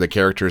Chinese, the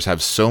characters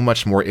have so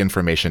much more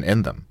information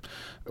in them,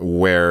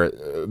 where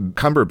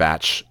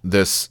Cumberbatch,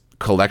 this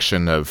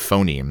collection of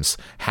phonemes,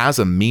 has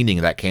a meaning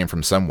that came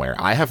from somewhere.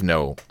 I have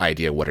no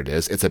idea what it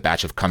is. It's a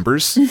batch of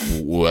cumbers.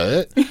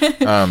 What?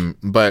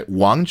 But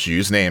Wang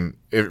Ju's name,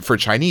 for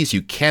Chinese,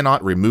 you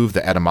cannot remove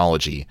the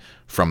etymology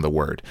from the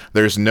word.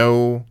 There's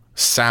no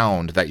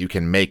sound that you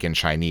can make in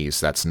Chinese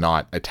that's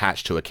not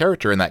attached to a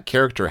character, and that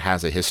character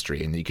has a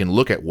history, and you can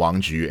look at Wang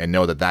Ju and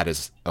know that that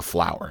is a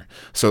flower.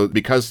 So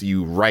because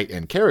you write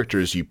in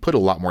characters, you put a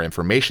lot more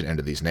information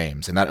into these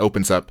names, and that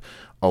opens up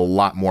a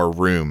lot more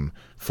room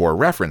for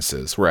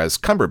references, whereas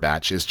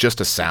Cumberbatch is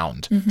just a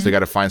sound. So you got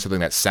to find something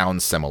that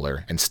sounds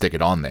similar and stick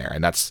it on there,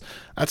 and that's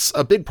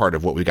a big part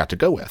of what we got to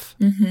go with.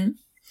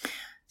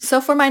 So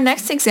for my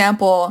next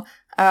example,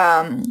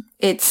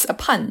 it's a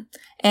pun.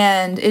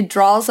 And it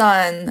draws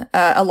on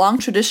a long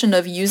tradition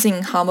of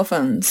using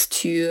homophones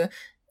to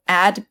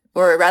add,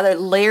 or rather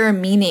layer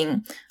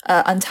meaning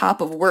on top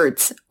of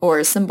words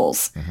or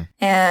symbols.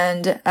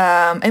 And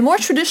a more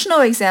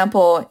traditional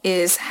example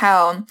is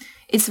how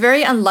it's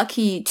very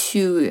unlucky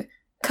to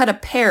cut a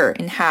pear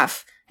in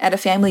half at a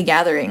family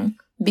gathering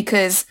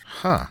because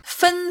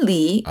分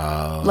离,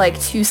 like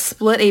to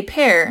split a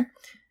pear,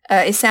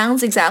 it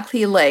sounds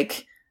exactly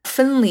like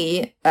分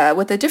离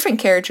with a different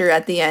character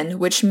at the end,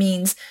 which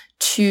means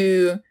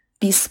to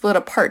be split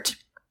apart,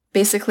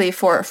 basically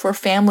for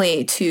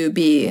family to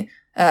be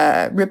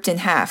ripped in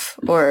half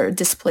or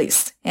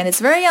displaced. And it's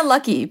very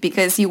unlucky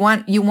because you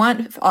want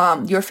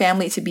your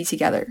family to be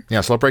together.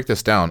 Yeah, so I'll break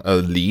this down. A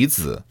梨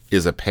子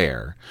is a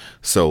pear.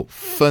 So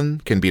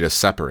分 can be to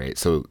separate.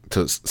 So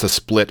to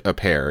split a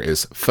pear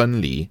is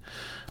分离,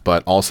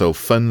 but also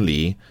分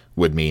离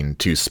would mean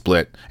to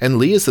split. And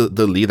li is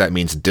the li that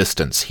means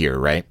distance here,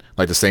 right?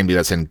 Like the same li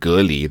that's in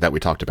隔离 that we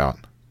talked about.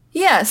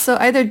 Yeah, so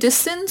either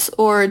distance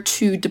or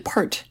to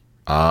depart.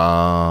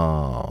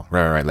 Oh,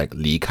 right. Like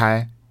离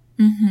开,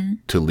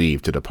 to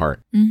leave, to depart.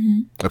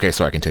 Okay,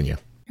 sorry, continue.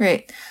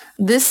 Right.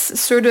 This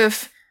sort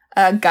of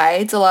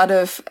guides a lot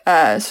of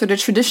sort of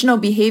traditional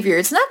behavior.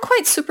 It's not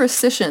quite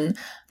superstition,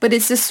 but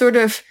it's this sort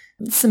of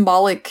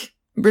symbolic,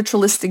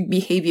 ritualistic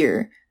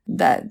behavior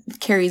that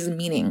carries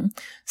meaning.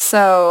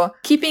 So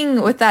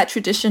keeping with that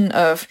tradition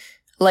of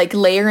like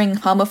layering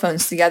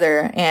homophones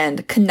together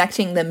and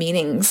connecting the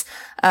meanings.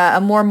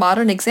 A more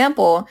modern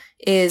example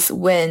is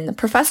when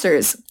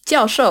professors,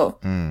 教授,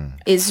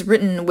 is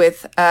written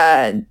with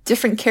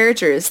different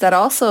characters that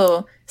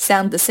also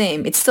sound the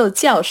same. It's still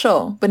教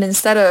授, but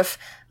instead of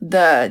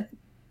the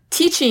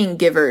teaching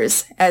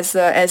givers as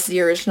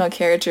the original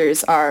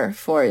characters are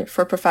for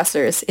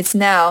professors, it's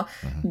now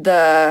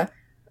the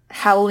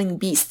howling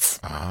beasts.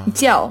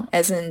 叫,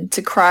 as in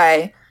to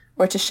cry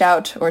or to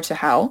shout or to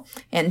howl,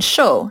 and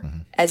兽,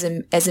 as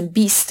in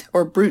beast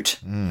or brute.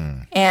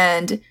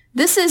 And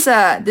this is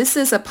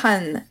a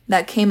pun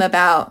that came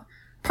about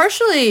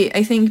partially,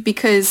 I think,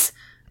 because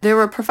there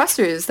were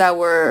professors that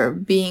were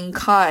being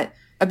caught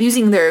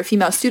abusing their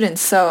female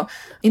students. So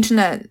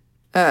internet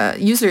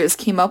users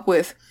came up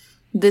with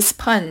this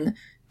pun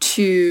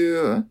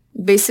to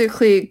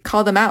basically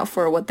call them out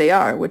for what they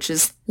are, which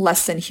is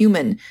less than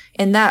human.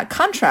 And that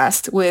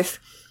contrast with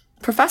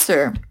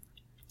professor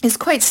is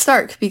quite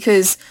stark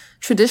because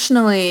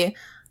traditionally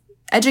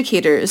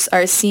educators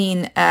are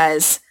seen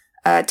as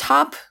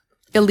top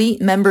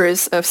elite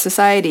members of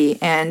society,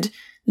 and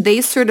they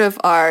sort of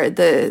are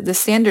the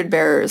standard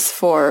bearers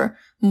for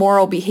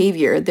moral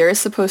behavior. They're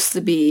supposed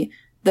to be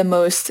the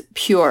most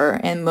pure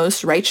and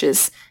most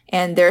righteous,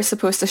 and they're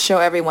supposed to show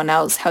everyone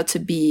else how to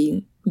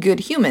be good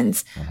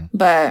humans.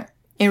 But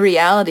in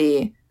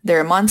reality,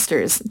 they're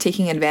monsters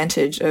taking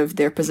advantage of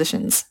their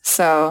positions.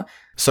 So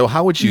So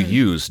how would you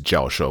use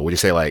教授? Would you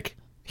say like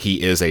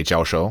he is a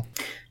教授?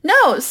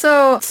 No,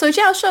 so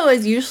教授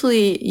is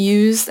usually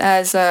used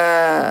as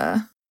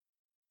a,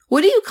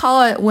 what do you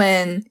call it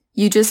when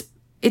you just,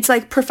 it's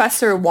like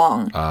Professor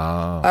Wang.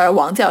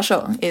 Wang 教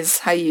授 is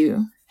how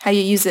you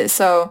use it.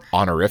 So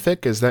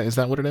honorific, is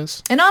that what it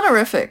is? An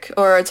honorific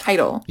or a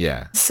title.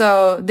 Yeah.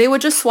 So they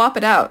would just swap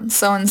it out.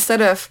 So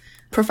instead of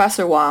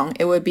Professor Wang,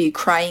 it would be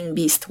Crying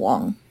Beast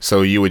Wang.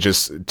 So you would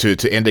just,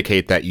 to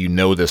indicate that you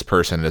know this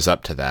person is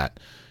up to that,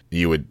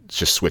 you would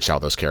just switch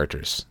out those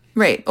characters.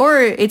 Right. Or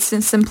it's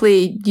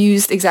simply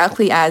used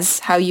exactly as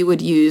how you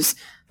would use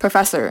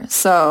professor.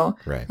 So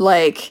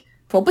like,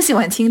 我不喜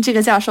欢听这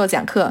个教授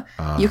讲课.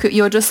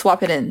 You'll just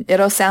swap it in.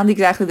 It'll sound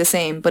exactly the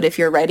same, but if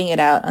you're writing it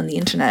out on the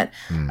internet,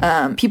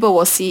 people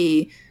will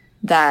see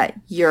that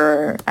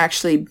you're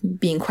actually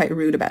being quite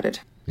rude about it.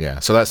 Yeah.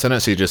 So that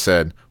sentence you just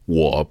said,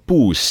 我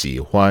不喜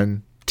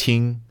欢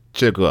听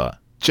这个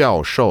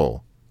教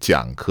授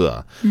讲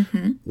课.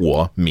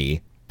 我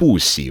me 不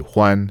喜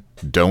欢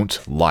don't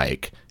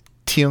like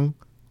听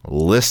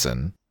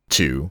listen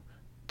to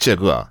这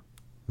个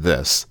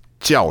this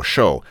教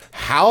授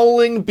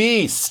howling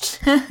beast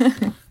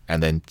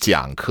and then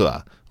讲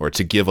课 or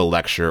to give a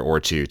lecture or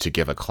to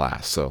give a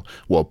class. So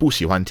我不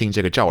喜欢听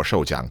这个教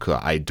授讲课.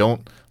 I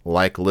don't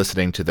like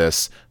listening to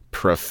this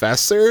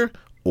professor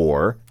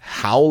or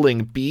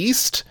howling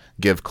beast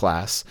give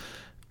class.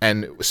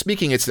 And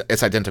speaking, it's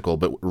identical,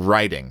 but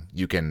writing,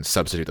 you can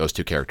substitute those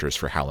two characters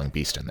for howling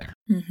beast in there.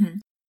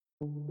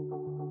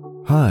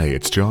 Hi,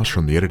 it's Josh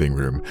from the editing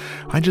room.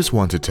 I just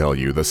want to tell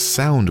you the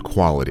sound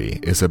quality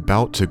is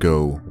about to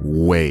go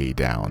way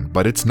down,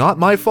 but it's not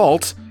my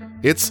fault.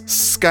 It's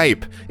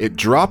Skype. It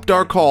dropped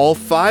our call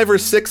 5 or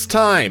 6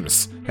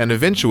 times. And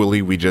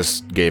eventually we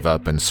just gave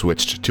up and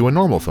switched to a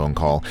normal phone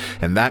call.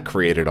 And that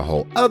created a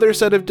whole other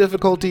set of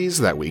difficulties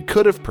that we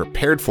could have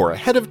prepared for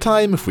ahead of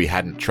time if we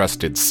hadn't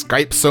trusted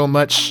Skype so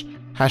much.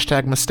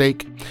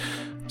 #mistake.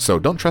 So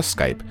don't trust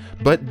Skype,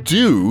 but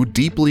do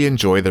deeply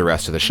enjoy the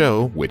rest of the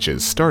show, which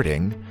is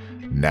starting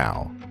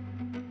now.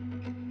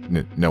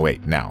 No,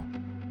 wait, now.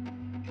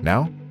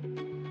 Now?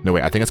 No,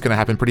 wait, I think it's going to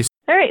happen pretty soon.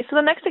 All right, so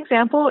the next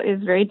example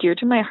is very dear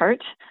to my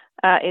heart.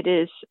 It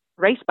is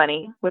Rice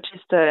Bunny, which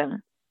is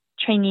the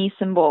Chinese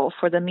symbol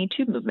for the Me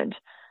Too movement.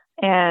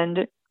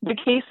 And the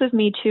case of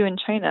Me Too in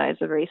China is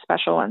a very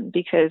special one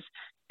because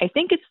I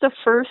think it's the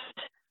first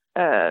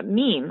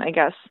meme, I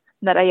guess,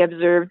 that I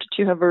observed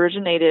to have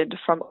originated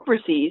from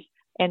overseas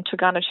and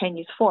took on a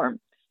Chinese form.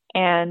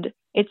 And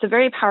it's a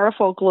very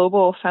powerful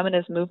global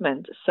feminist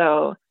movement,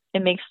 so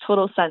it makes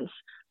total sense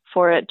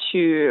for it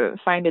to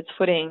find its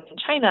footing in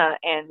China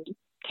and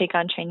take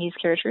on Chinese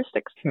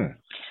characteristics.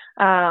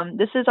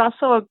 This is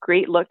also a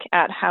great look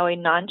at how a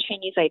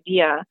non-Chinese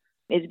idea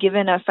is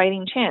given a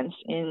fighting chance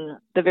in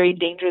the very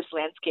dangerous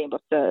landscape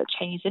of the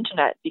Chinese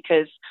internet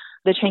because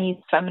the Chinese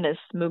feminist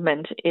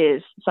movement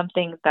is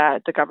something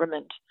that the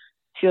government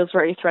feels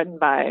very threatened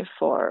by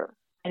for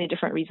many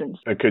different reasons.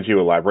 Could you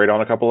elaborate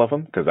on a couple of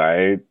them? Because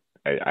I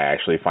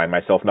actually find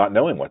myself not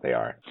knowing what they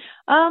are.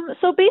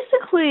 So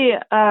basically,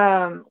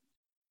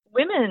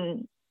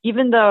 women,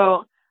 even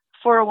though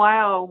for a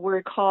while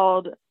we're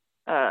called,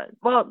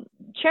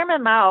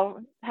 Chairman Mao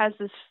has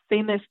this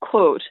famous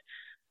quote,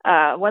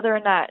 whether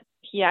or not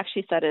he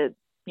actually said it,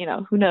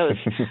 who knows,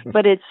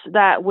 but it's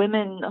that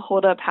women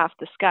hold up half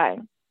the sky.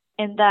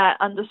 And that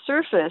on the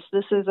surface,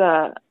 this is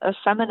a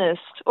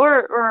feminist,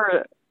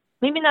 or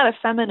maybe not a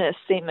feminist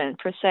statement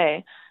per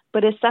se,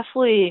 but it's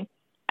definitely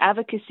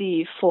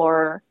advocacy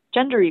for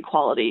gender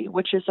equality,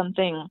 which is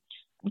something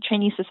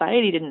Chinese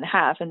society didn't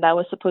have. And that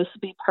was supposed to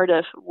be part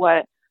of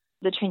what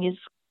the Chinese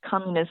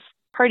Communist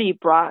Party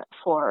brought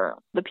for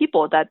the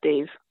people that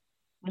they've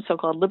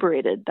so-called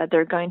liberated, that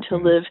they're going to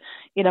live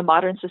in a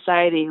modern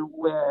society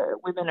where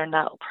women are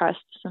not oppressed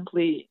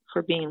simply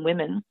for being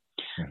women.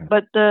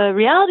 But the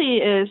reality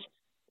is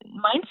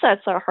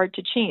mindsets are hard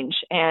to change,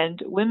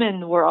 and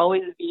women were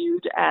always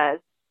viewed as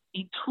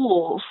a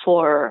tool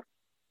for,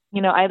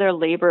 either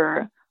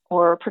labor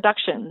or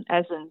production,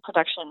 as in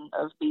production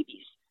of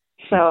babies.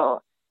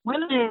 So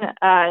women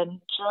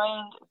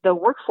joined the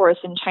workforce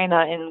in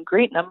China in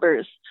great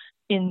numbers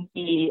in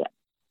the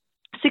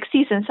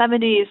 60s and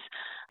 70s,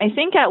 I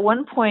think at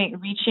one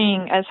point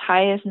reaching as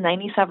high as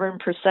 97%,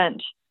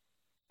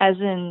 as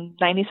in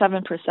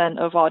 97%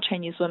 of all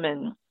Chinese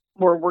women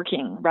were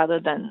working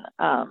rather than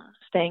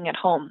staying at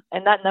home.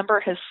 And that number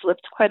has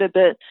slipped quite a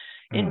bit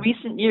in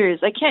recent years.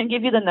 I can't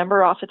give you the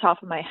number off the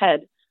top of my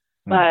head,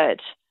 but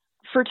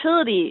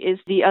fertility is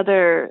the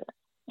other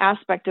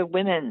aspect of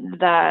women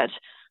that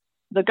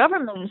the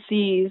government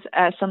sees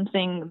as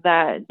something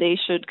that they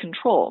should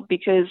control,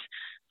 because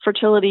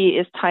fertility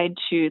is tied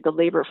to the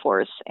labor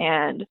force.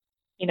 And,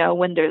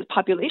 when there's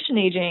population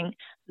aging,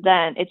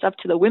 then it's up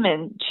to the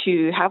women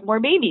to have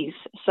more babies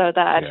so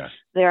that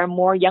there are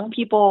more young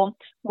people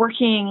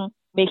working,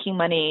 making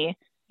money,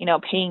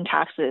 paying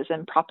taxes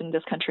and propping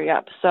this country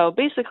up. So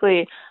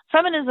basically,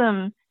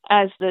 feminism,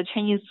 as the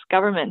Chinese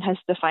government has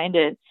defined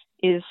it,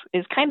 is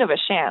kind of a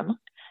sham.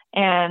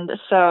 And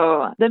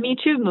so the Me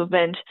Too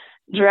movement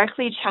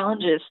directly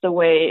challenges the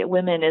way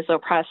women is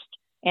oppressed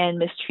and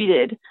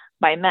mistreated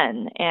by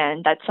men.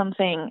 And that's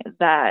something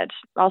that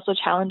also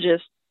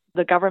challenges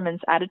the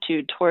government's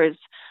attitude towards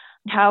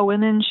how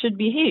women should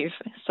behave.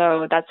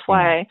 So that's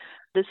why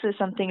this is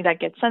something that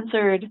gets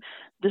censored.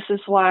 This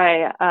is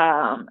why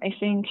I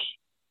think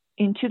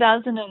in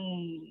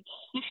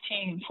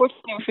 2015, 14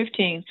 or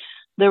 15,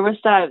 there was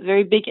that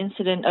very big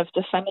incident of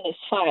the Feminist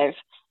Five,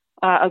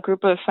 a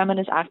group of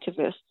feminist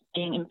activists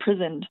being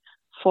imprisoned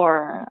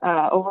for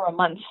over a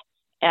month,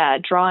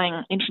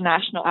 drawing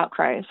international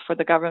outcries for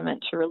the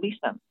government to release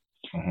them.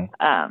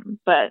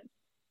 But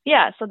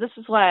yeah, so this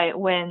is why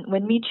when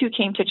Me Too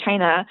came to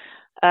China,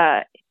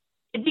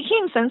 it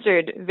became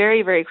censored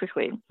very, very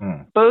quickly.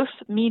 Both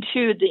Me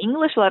Too, the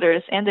English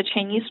letters, and the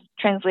Chinese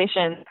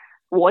translation,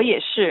 我也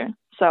是.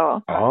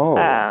 So,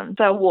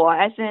 the 我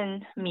as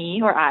in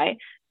me or I,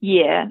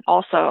 也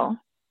also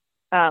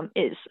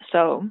is.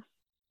 So,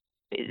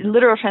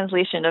 literal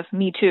translation of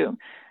Me Too.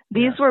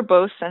 These were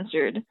both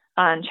censored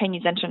on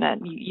Chinese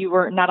internet. You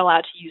were not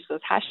allowed to use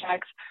those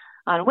hashtags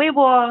on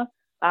Weibo.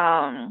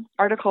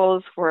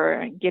 Articles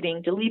were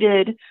getting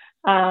deleted.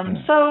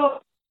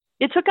 So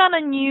it took on a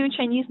new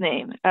Chinese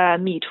name,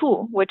 Me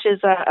Too, which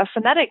is a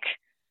phonetic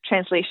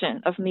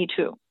translation of Me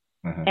Too.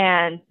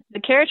 And the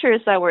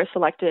characters that were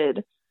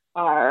selected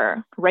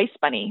are rice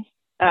bunny,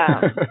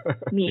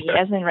 me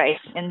as in rice,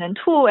 and then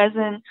tu as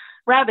in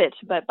rabbit,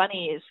 but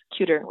bunny is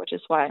cuter, which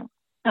is why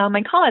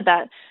I call it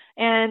that.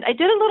 And I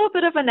did a little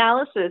bit of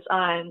analysis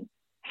on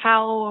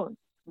how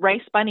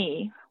rice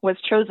bunny was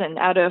chosen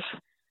out of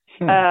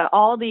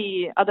all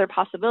the other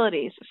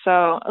possibilities.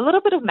 So a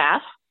little bit of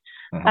math.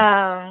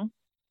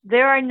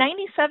 There are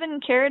 97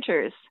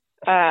 characters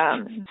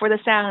for the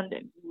sound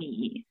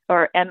me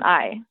or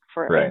mi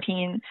for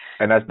 19.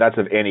 And that's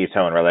of any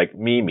tone, right? Like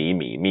me,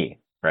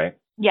 right?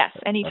 Yes,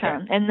 any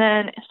tone. And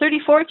then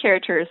 34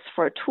 characters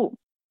for tu.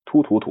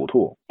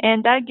 Tu.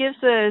 And that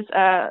gives us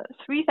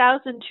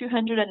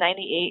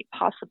 3,298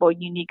 possible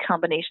unique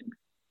combinations.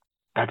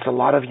 That's a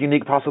lot of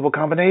unique possible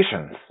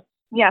combinations.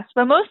 Yes,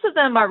 but most of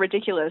them are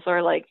ridiculous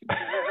or like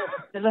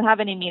doesn't have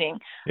any meaning.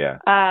 Yeah.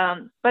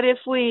 But if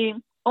we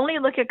only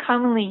look at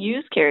commonly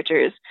used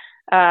characters,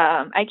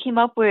 I came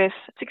up with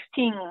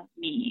 16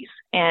 me's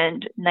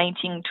and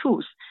 19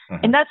 tu's.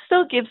 And that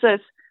still gives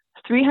us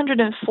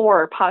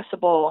 304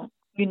 possible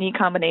unique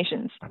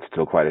combinations. That's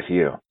still quite a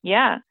few.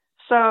 Yeah.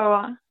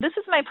 So this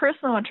is my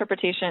personal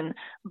interpretation,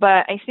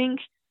 but I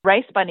think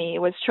rice bunny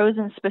was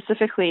chosen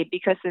specifically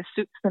because it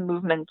suits the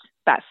movement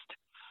best.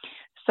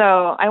 So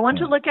I want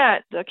to look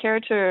at the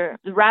character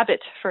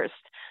rabbit first.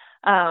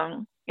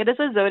 It is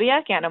a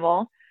zodiac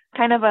animal,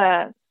 kind of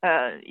a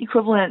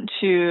equivalent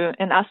to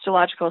an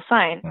astrological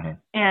sign.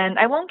 And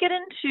I won't get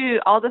into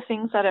all the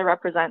things that it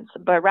represents,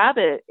 but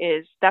rabbit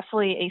is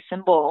definitely a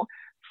symbol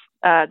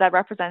that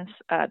represents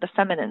the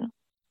feminine.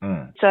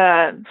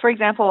 So, for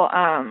example,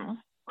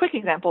 quick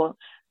example,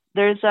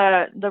 there's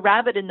the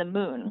rabbit in the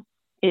moon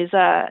is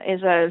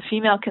a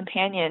female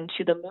companion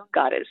to the moon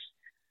goddess.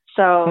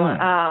 So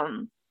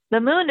the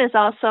moon is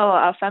also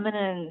a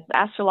feminine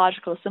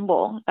astrological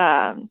symbol,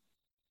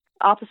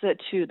 opposite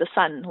to the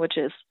sun, which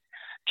is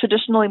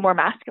traditionally more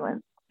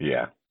masculine.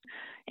 Yeah.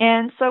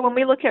 And so when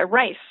we look at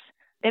rice,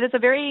 it is a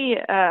very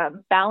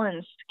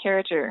balanced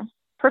character,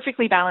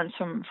 perfectly balanced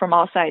from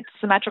all sides,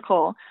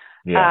 symmetrical.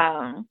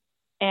 Yeah.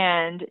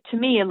 And to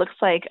me, it looks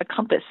like a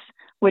compass,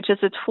 which is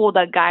a tool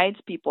that guides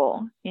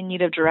people in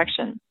need of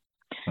direction.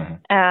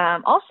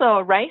 Also,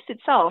 rice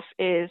itself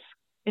is,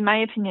 in my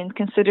opinion,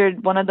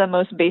 considered one of the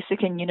most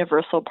basic and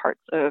universal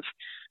parts of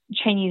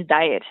Chinese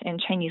diet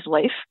and Chinese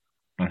life.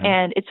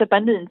 And its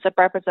abundance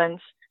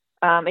represents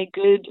a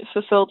good,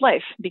 fulfilled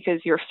life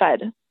because you're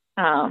fed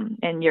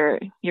and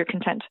you're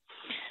content.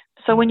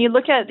 So when you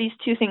look at these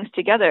two things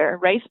together,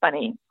 rice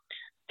bunny,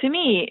 to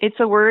me, it's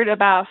a word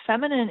about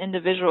feminine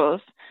individuals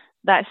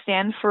that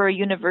stand for a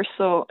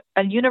universal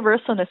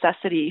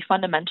necessity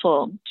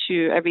fundamental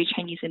to every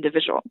Chinese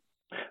individual.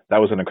 That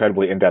was an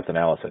incredibly in-depth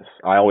analysis.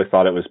 I always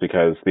thought it was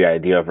because the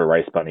idea of a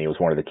rice bunny was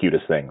one of the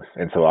cutest things.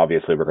 And so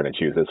obviously we're going to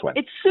choose this one.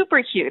 It's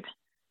super cute.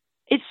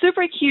 It's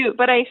super cute,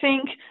 but I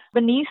think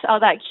beneath all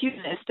that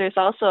cuteness, there's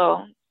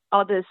also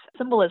all this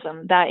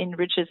symbolism that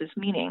enriches its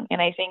meaning.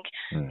 And I think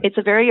it's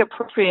a very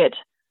appropriate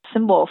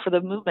symbol for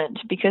the movement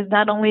because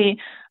not only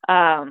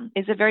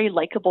is it very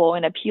likable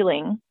and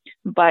appealing,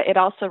 but it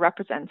also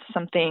represents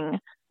something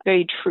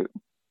very true.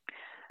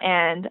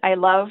 And I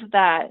love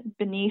that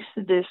beneath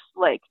this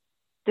like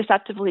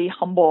deceptively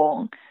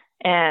humble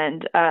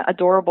and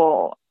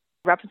adorable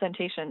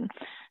representation,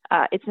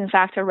 it's in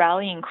fact a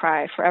rallying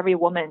cry for every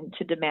woman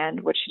to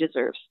demand what she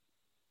deserves.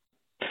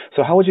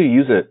 So how would you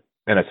use it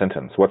in a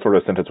sentence? What sort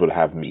of sentence would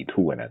have Me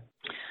Too in it?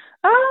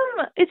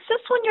 It's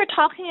just when you're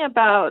talking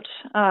about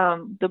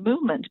the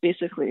movement,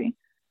 basically.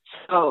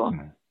 So,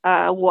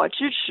 我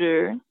支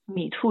持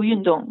Me Too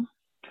运动.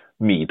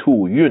 Me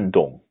Too 运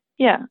动.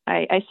 Yeah,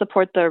 I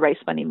support the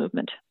rice bunny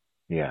movement.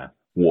 Yeah.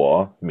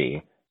 我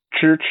me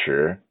支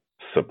持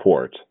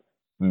support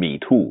Me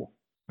Too.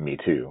 Me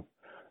Too.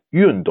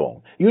 运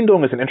动. 运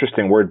动 is an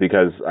interesting word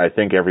because I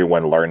think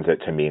everyone learns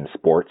it to mean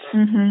sports.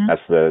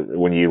 That's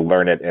when you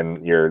learn it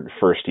in your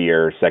first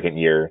year, second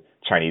year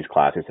Chinese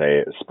class, you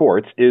say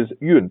sports is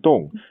运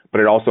动,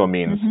 but it also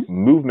means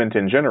movement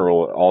in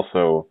general,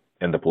 also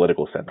in the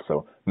political sense.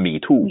 So Me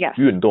Too,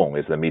 运动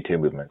is the Me Too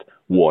movement.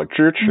 我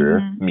支持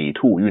Me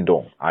Too 运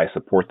动. I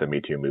support the Me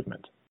Too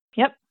movement.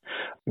 Yep.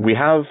 We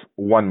have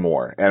one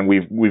more, and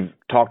we've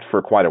talked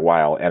for quite a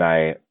while, and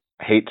I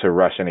hate to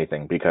rush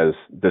anything because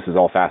this is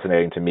all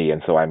fascinating to me,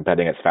 and so I'm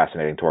betting it's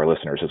fascinating to our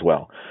listeners as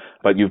well.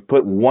 But you've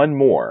put one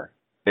more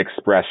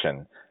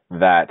expression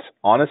that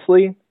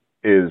honestly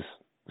is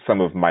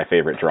some of my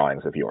favorite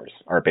drawings of yours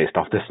are based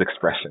off this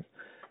expression.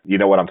 You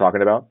know what I'm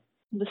talking about?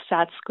 The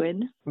sad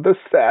squid. The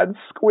sad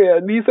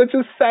squid. He's such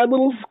a sad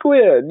little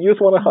squid. You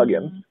just want to hug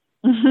him.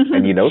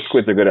 And you know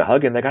squids are good at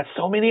hugging. They got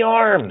so many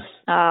arms.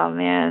 Oh,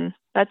 man.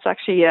 That's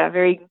actually a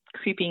very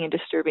creepy and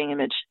disturbing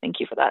image. Thank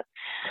you for that.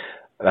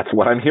 That's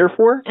what I'm here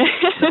for?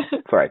 No,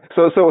 sorry.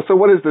 So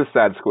what is this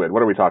sad squid?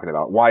 What are we talking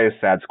about? Why is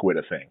sad squid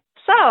a thing?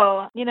 So,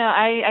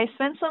 I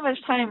spent so much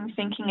time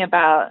thinking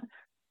about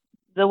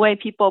the way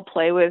people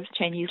play with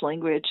Chinese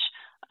language.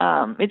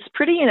 It's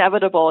pretty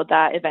inevitable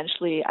that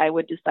eventually I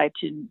would decide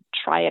to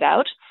try it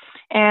out.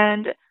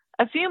 And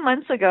a few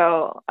months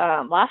ago,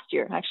 last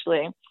year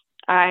actually,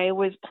 I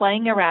was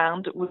playing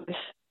around with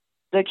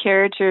the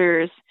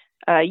characters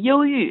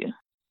忧郁,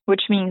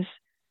 which means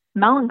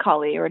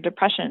melancholy or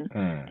depression.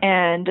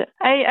 And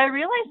I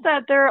realized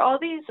that there are all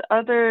these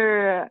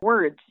other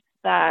words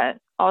that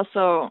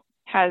also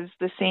has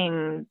the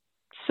same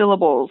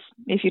syllables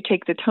if you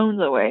take the tones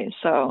away.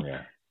 So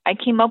I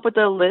came up with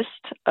a list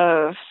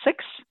of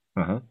 6,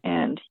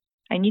 and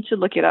I need to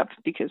look it up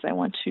because I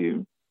want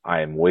to.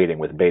 I am waiting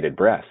with bated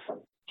breath.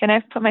 Can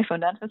I put my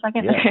phone down for a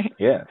second? Yes, Okay.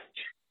 yes.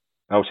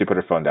 Oh, she put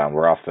her phone down.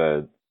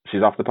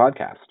 She's off the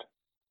podcast.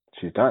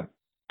 She's done.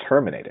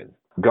 Terminated.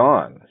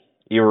 Gone.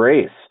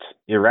 Erased.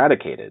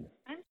 Eradicated.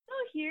 I'm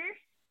still here.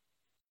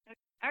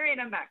 All right,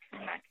 I'm back.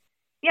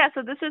 Yeah,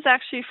 so this is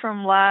actually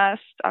from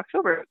last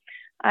October.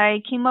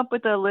 I came up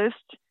with a list.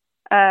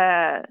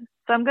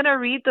 So I'm going to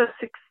read the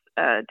 6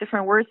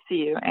 different words to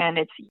you, and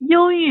it's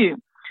忧郁,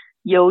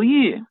 犹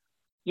豫,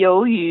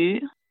 鱿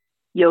鱼,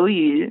 鱿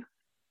鱼,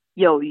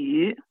 有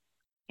鱼,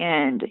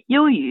 and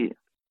忧郁.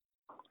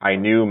 I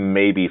knew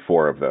maybe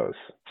 4 of those.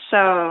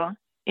 So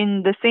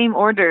in the same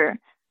order,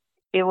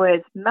 it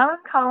was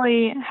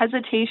melancholy,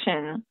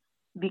 hesitation,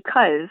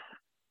 because,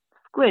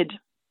 squid,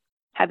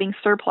 having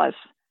surplus,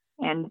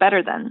 and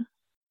better than.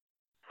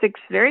 6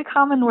 very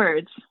common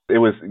words. It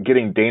was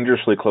getting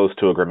dangerously close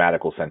to a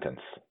grammatical sentence.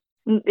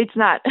 It's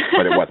not.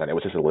 But it wasn't. It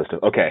was just a list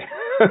of, okay.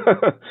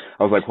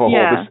 I was like, whoa,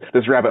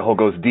 this rabbit hole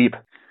goes deep.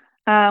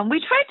 We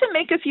tried to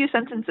make a few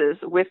sentences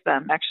with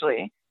them,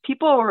 actually.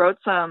 People wrote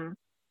some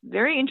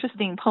very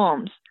interesting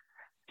poems.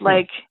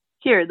 Like,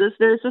 here,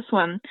 there's this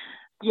one.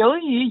 鱿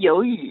鱼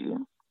鱿鱼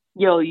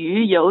鱿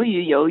鱼鱿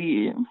鱼鱿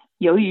鱼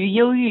鱿鱼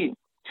鱿鱼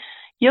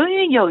鱿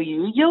鱼鱿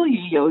鱼鱿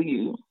鱼鱿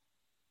鱼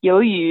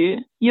鱿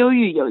鱼鱿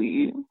鱼鱿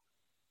鱼.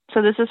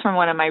 So this is from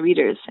one of my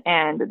readers,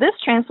 and this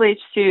translates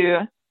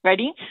to,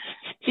 ready?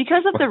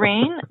 Because of the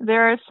rain,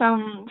 there are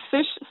some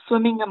fish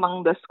swimming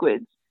among the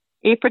squids.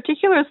 A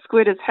particular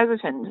squid is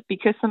hesitant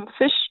because some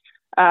fish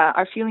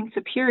are feeling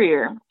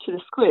superior to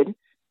the squid.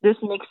 This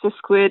makes the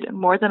squid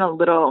more than a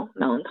little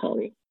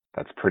melancholy.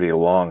 That's pretty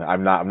long.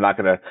 I'm not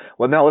gonna.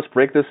 Well, now let's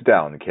break this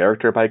down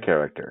character by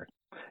character.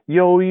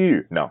 忧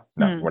郁. No,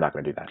 we're not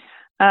gonna do that.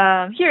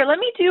 Here, let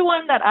me do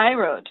one that I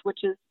wrote,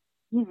 which is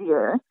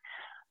easier.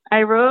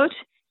 I wrote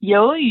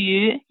鱿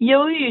鱼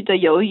的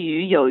鱿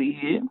鱼有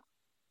余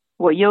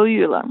我忧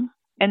郁了.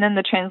 And then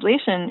the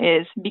translation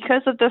is,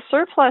 because of the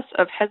surplus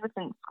of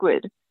hesitant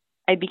squid,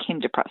 I became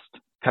depressed.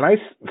 Can I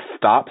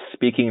stop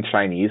speaking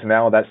Chinese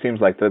now? That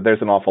seems like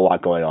there's an awful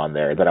lot going on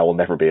there that I will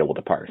never be able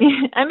to parse.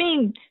 I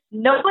mean,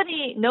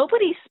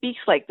 nobody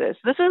speaks like this.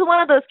 This is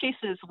one of those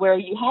cases where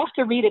you have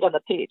to read it on the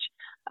page.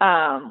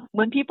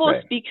 When people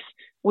speak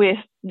with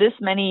this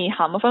many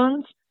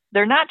homophones,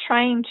 they're not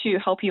trying to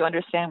help you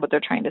understand what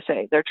they're trying to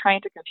say. They're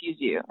trying to confuse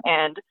you.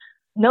 And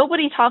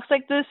nobody talks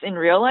like this in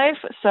real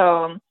life,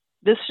 so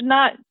this should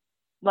not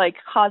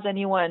cause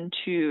anyone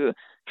to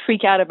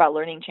freak out about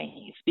learning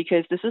Chinese,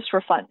 because this is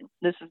for fun.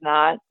 This is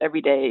not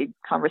everyday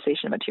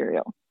conversation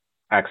material.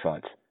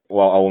 Excellent.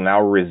 Well, I will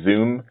now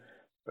resume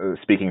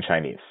speaking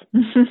Chinese.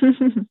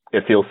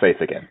 It feels safe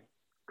again.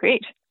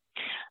 Great.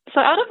 So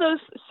out of those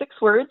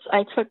 6 words,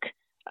 I took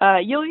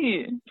忧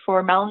郁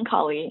for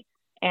melancholy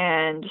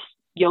and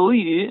鱿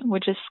鱼,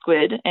 which is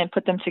squid, and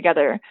put them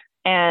together.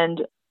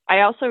 And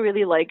I also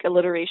really like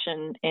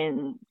alliteration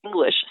in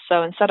English.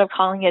 So instead of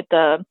calling it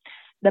the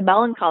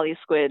melancholy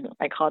squid,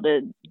 I called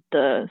it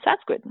the sad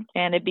squid.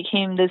 And it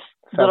became this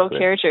little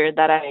character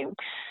that I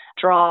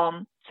draw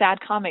sad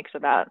comics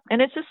about.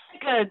 And it's just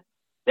like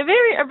a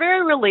very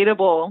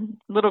relatable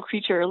little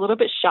creature, a little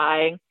bit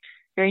shy,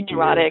 very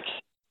neurotic.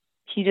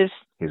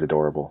 He's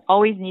adorable.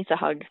 Always needs a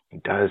hug. He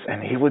does,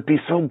 and he would be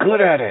so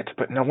good at it,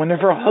 but no one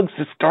ever hugs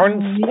this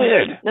darn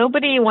squid.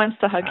 Nobody wants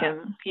to hug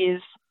him. He's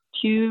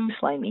Too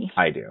slimy.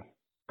 I do,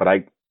 but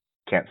I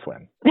can't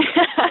swim.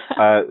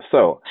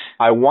 So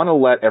I want to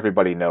let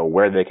everybody know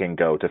where they can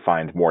go to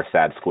find more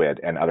sad squid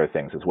and other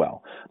things as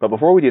well. But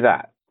before we do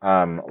that,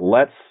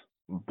 let's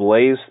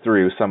blaze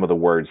through some of the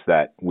words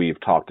that we've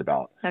talked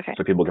about, okay,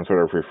 so people can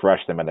sort of refresh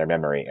them in their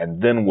memory,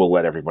 and then we'll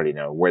let everybody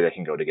know where they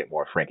can go to get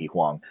more Frankie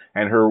Huang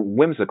and her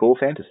whimsical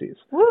fantasies.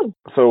 Woo.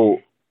 So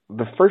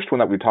the first one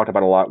that we talked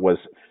about a lot was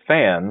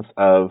fans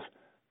of,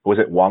 was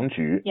it Wang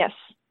Ju? Yes.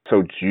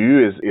 So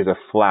Ju is a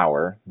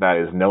flower that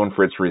is known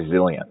for its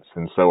resilience,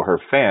 and so her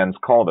fans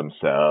call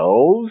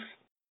themselves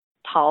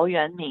陶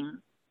渊明.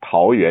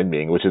 Tao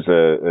Yuanming, which is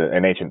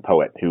an ancient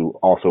poet who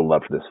also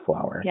loved this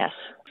flower. Yes.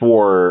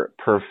 For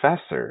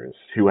professors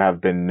who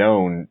have been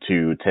known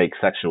to take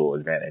sexual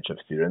advantage of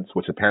students,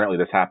 which apparently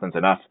this happens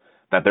enough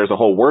that there's a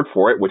whole word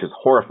for it, which is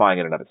horrifying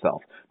in and of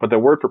itself. But the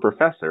word for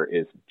professor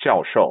is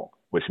教授,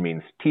 which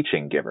means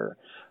teaching giver.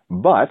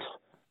 But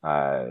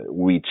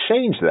we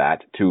change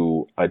that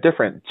to a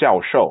different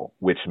教授,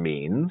 which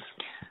means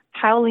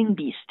howling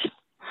beast.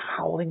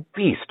 Howling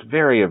beast,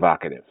 very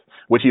evocative,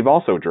 which you've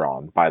also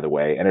drawn, by the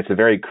way, and it's a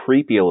very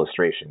creepy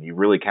illustration. You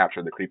really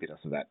captured the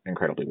creepiness of that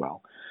incredibly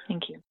well.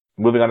 Thank you.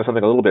 Moving on to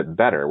something a little bit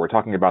better, we're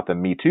talking about the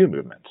Me Too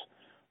movement,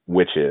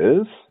 which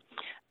is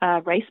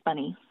rice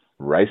bunny.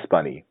 Rice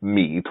bunny,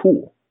 Me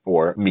Too,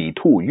 or Me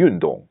Too 运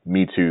动,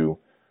 Me Too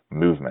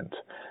movement.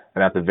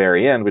 And at the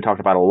very end, we talked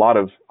about a lot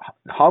of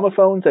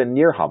homophones and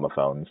near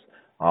homophones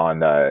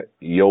on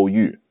You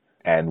Yu.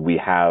 And we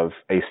have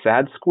a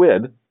sad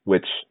squid,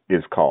 which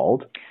is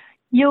called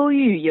忧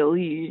郁鱿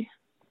鱼.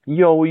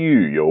 忧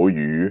郁鱿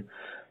鱼.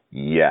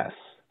 Yes.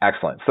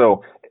 Excellent.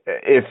 So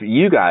if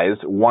you guys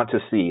want to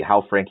see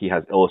how Frankie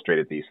has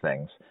illustrated these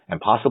things and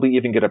possibly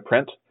even get a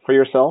print for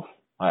yourself,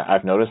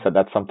 I've noticed that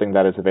that's something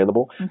that is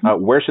available.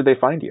 Mm-hmm. Where should they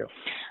find you?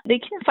 They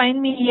can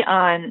find me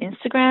on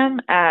Instagram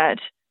at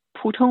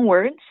普通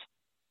words.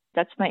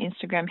 That's my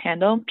Instagram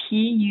handle,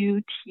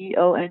 PUTONGWORDS,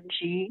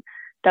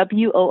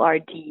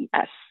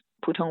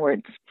 普通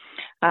words.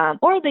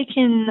 Or they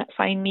can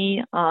find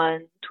me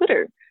on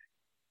Twitter.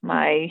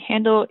 My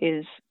handle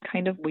is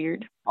kind of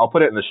weird. I'll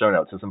put it in the show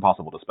notes. It's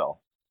impossible to spell.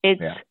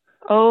 It's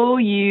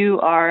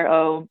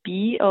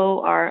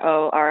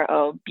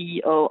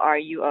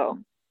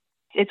OUROBOROROBORUO.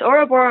 It's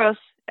Ouroboros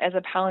as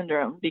a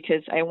palindrome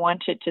because I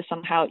want it to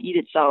somehow eat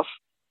itself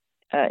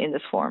in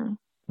this form.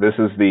 This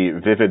is the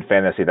vivid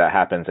fantasy that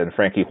happens in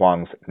Frankie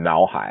Huang's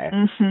脑海,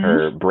 mm-hmm.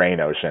 her brain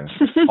ocean,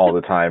 all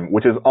the time,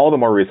 which is all the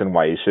more reason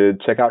why you should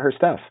check out her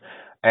stuff.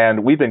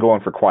 And we've been going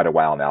for quite a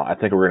while now. I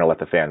think we're going to let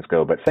the fans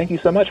go. But thank you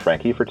so much,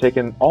 Frankie, for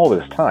taking all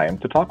this time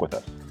to talk with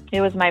us.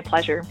 It was my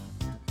pleasure.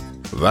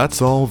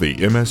 That's all the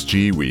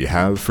MSG we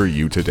have for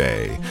you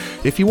today.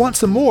 If you want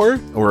some more,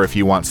 or if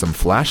you want some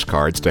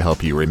flashcards to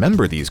help you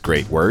remember these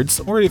great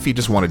words, or if you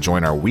just want to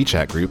join our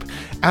WeChat group,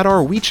 add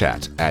our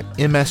WeChat at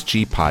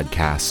MSG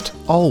Podcast,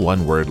 all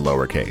one word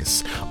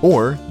lowercase.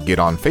 Or get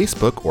on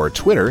Facebook or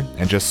Twitter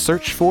and just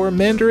search for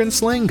Mandarin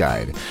Slang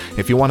Guide.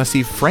 If you want to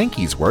see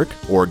Frankie's work,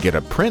 or get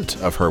a print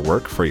of her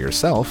work for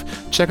yourself,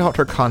 check out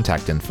her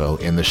contact info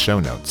in the show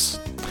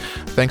notes.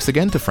 Thanks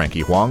again to Frankie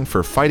Huang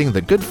for fighting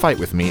the good fight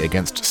with me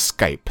against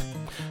Skype.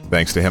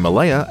 Thanks to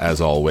Himalaya,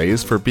 as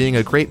always, for being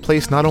a great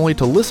place not only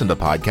to listen to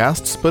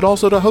podcasts, but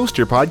also to host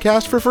your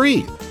podcast for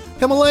free.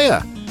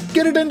 Himalaya,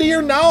 get it into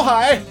your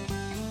Nauhai!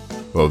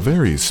 A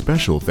very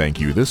special thank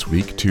you this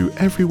week to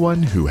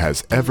everyone who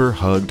has ever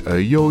hugged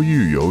a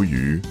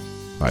you.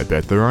 I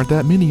bet there aren't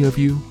that many of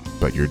you,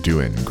 but you're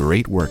doing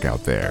great work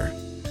out there.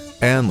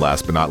 And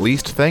last but not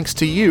least, thanks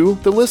to you,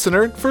 the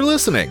listener, for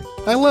listening.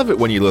 I love it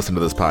when you listen to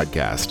this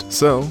podcast.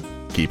 So,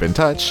 keep in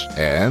touch,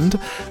 and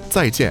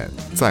再见,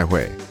 再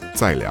会,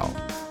 再聊.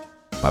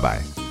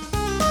 Bye-bye.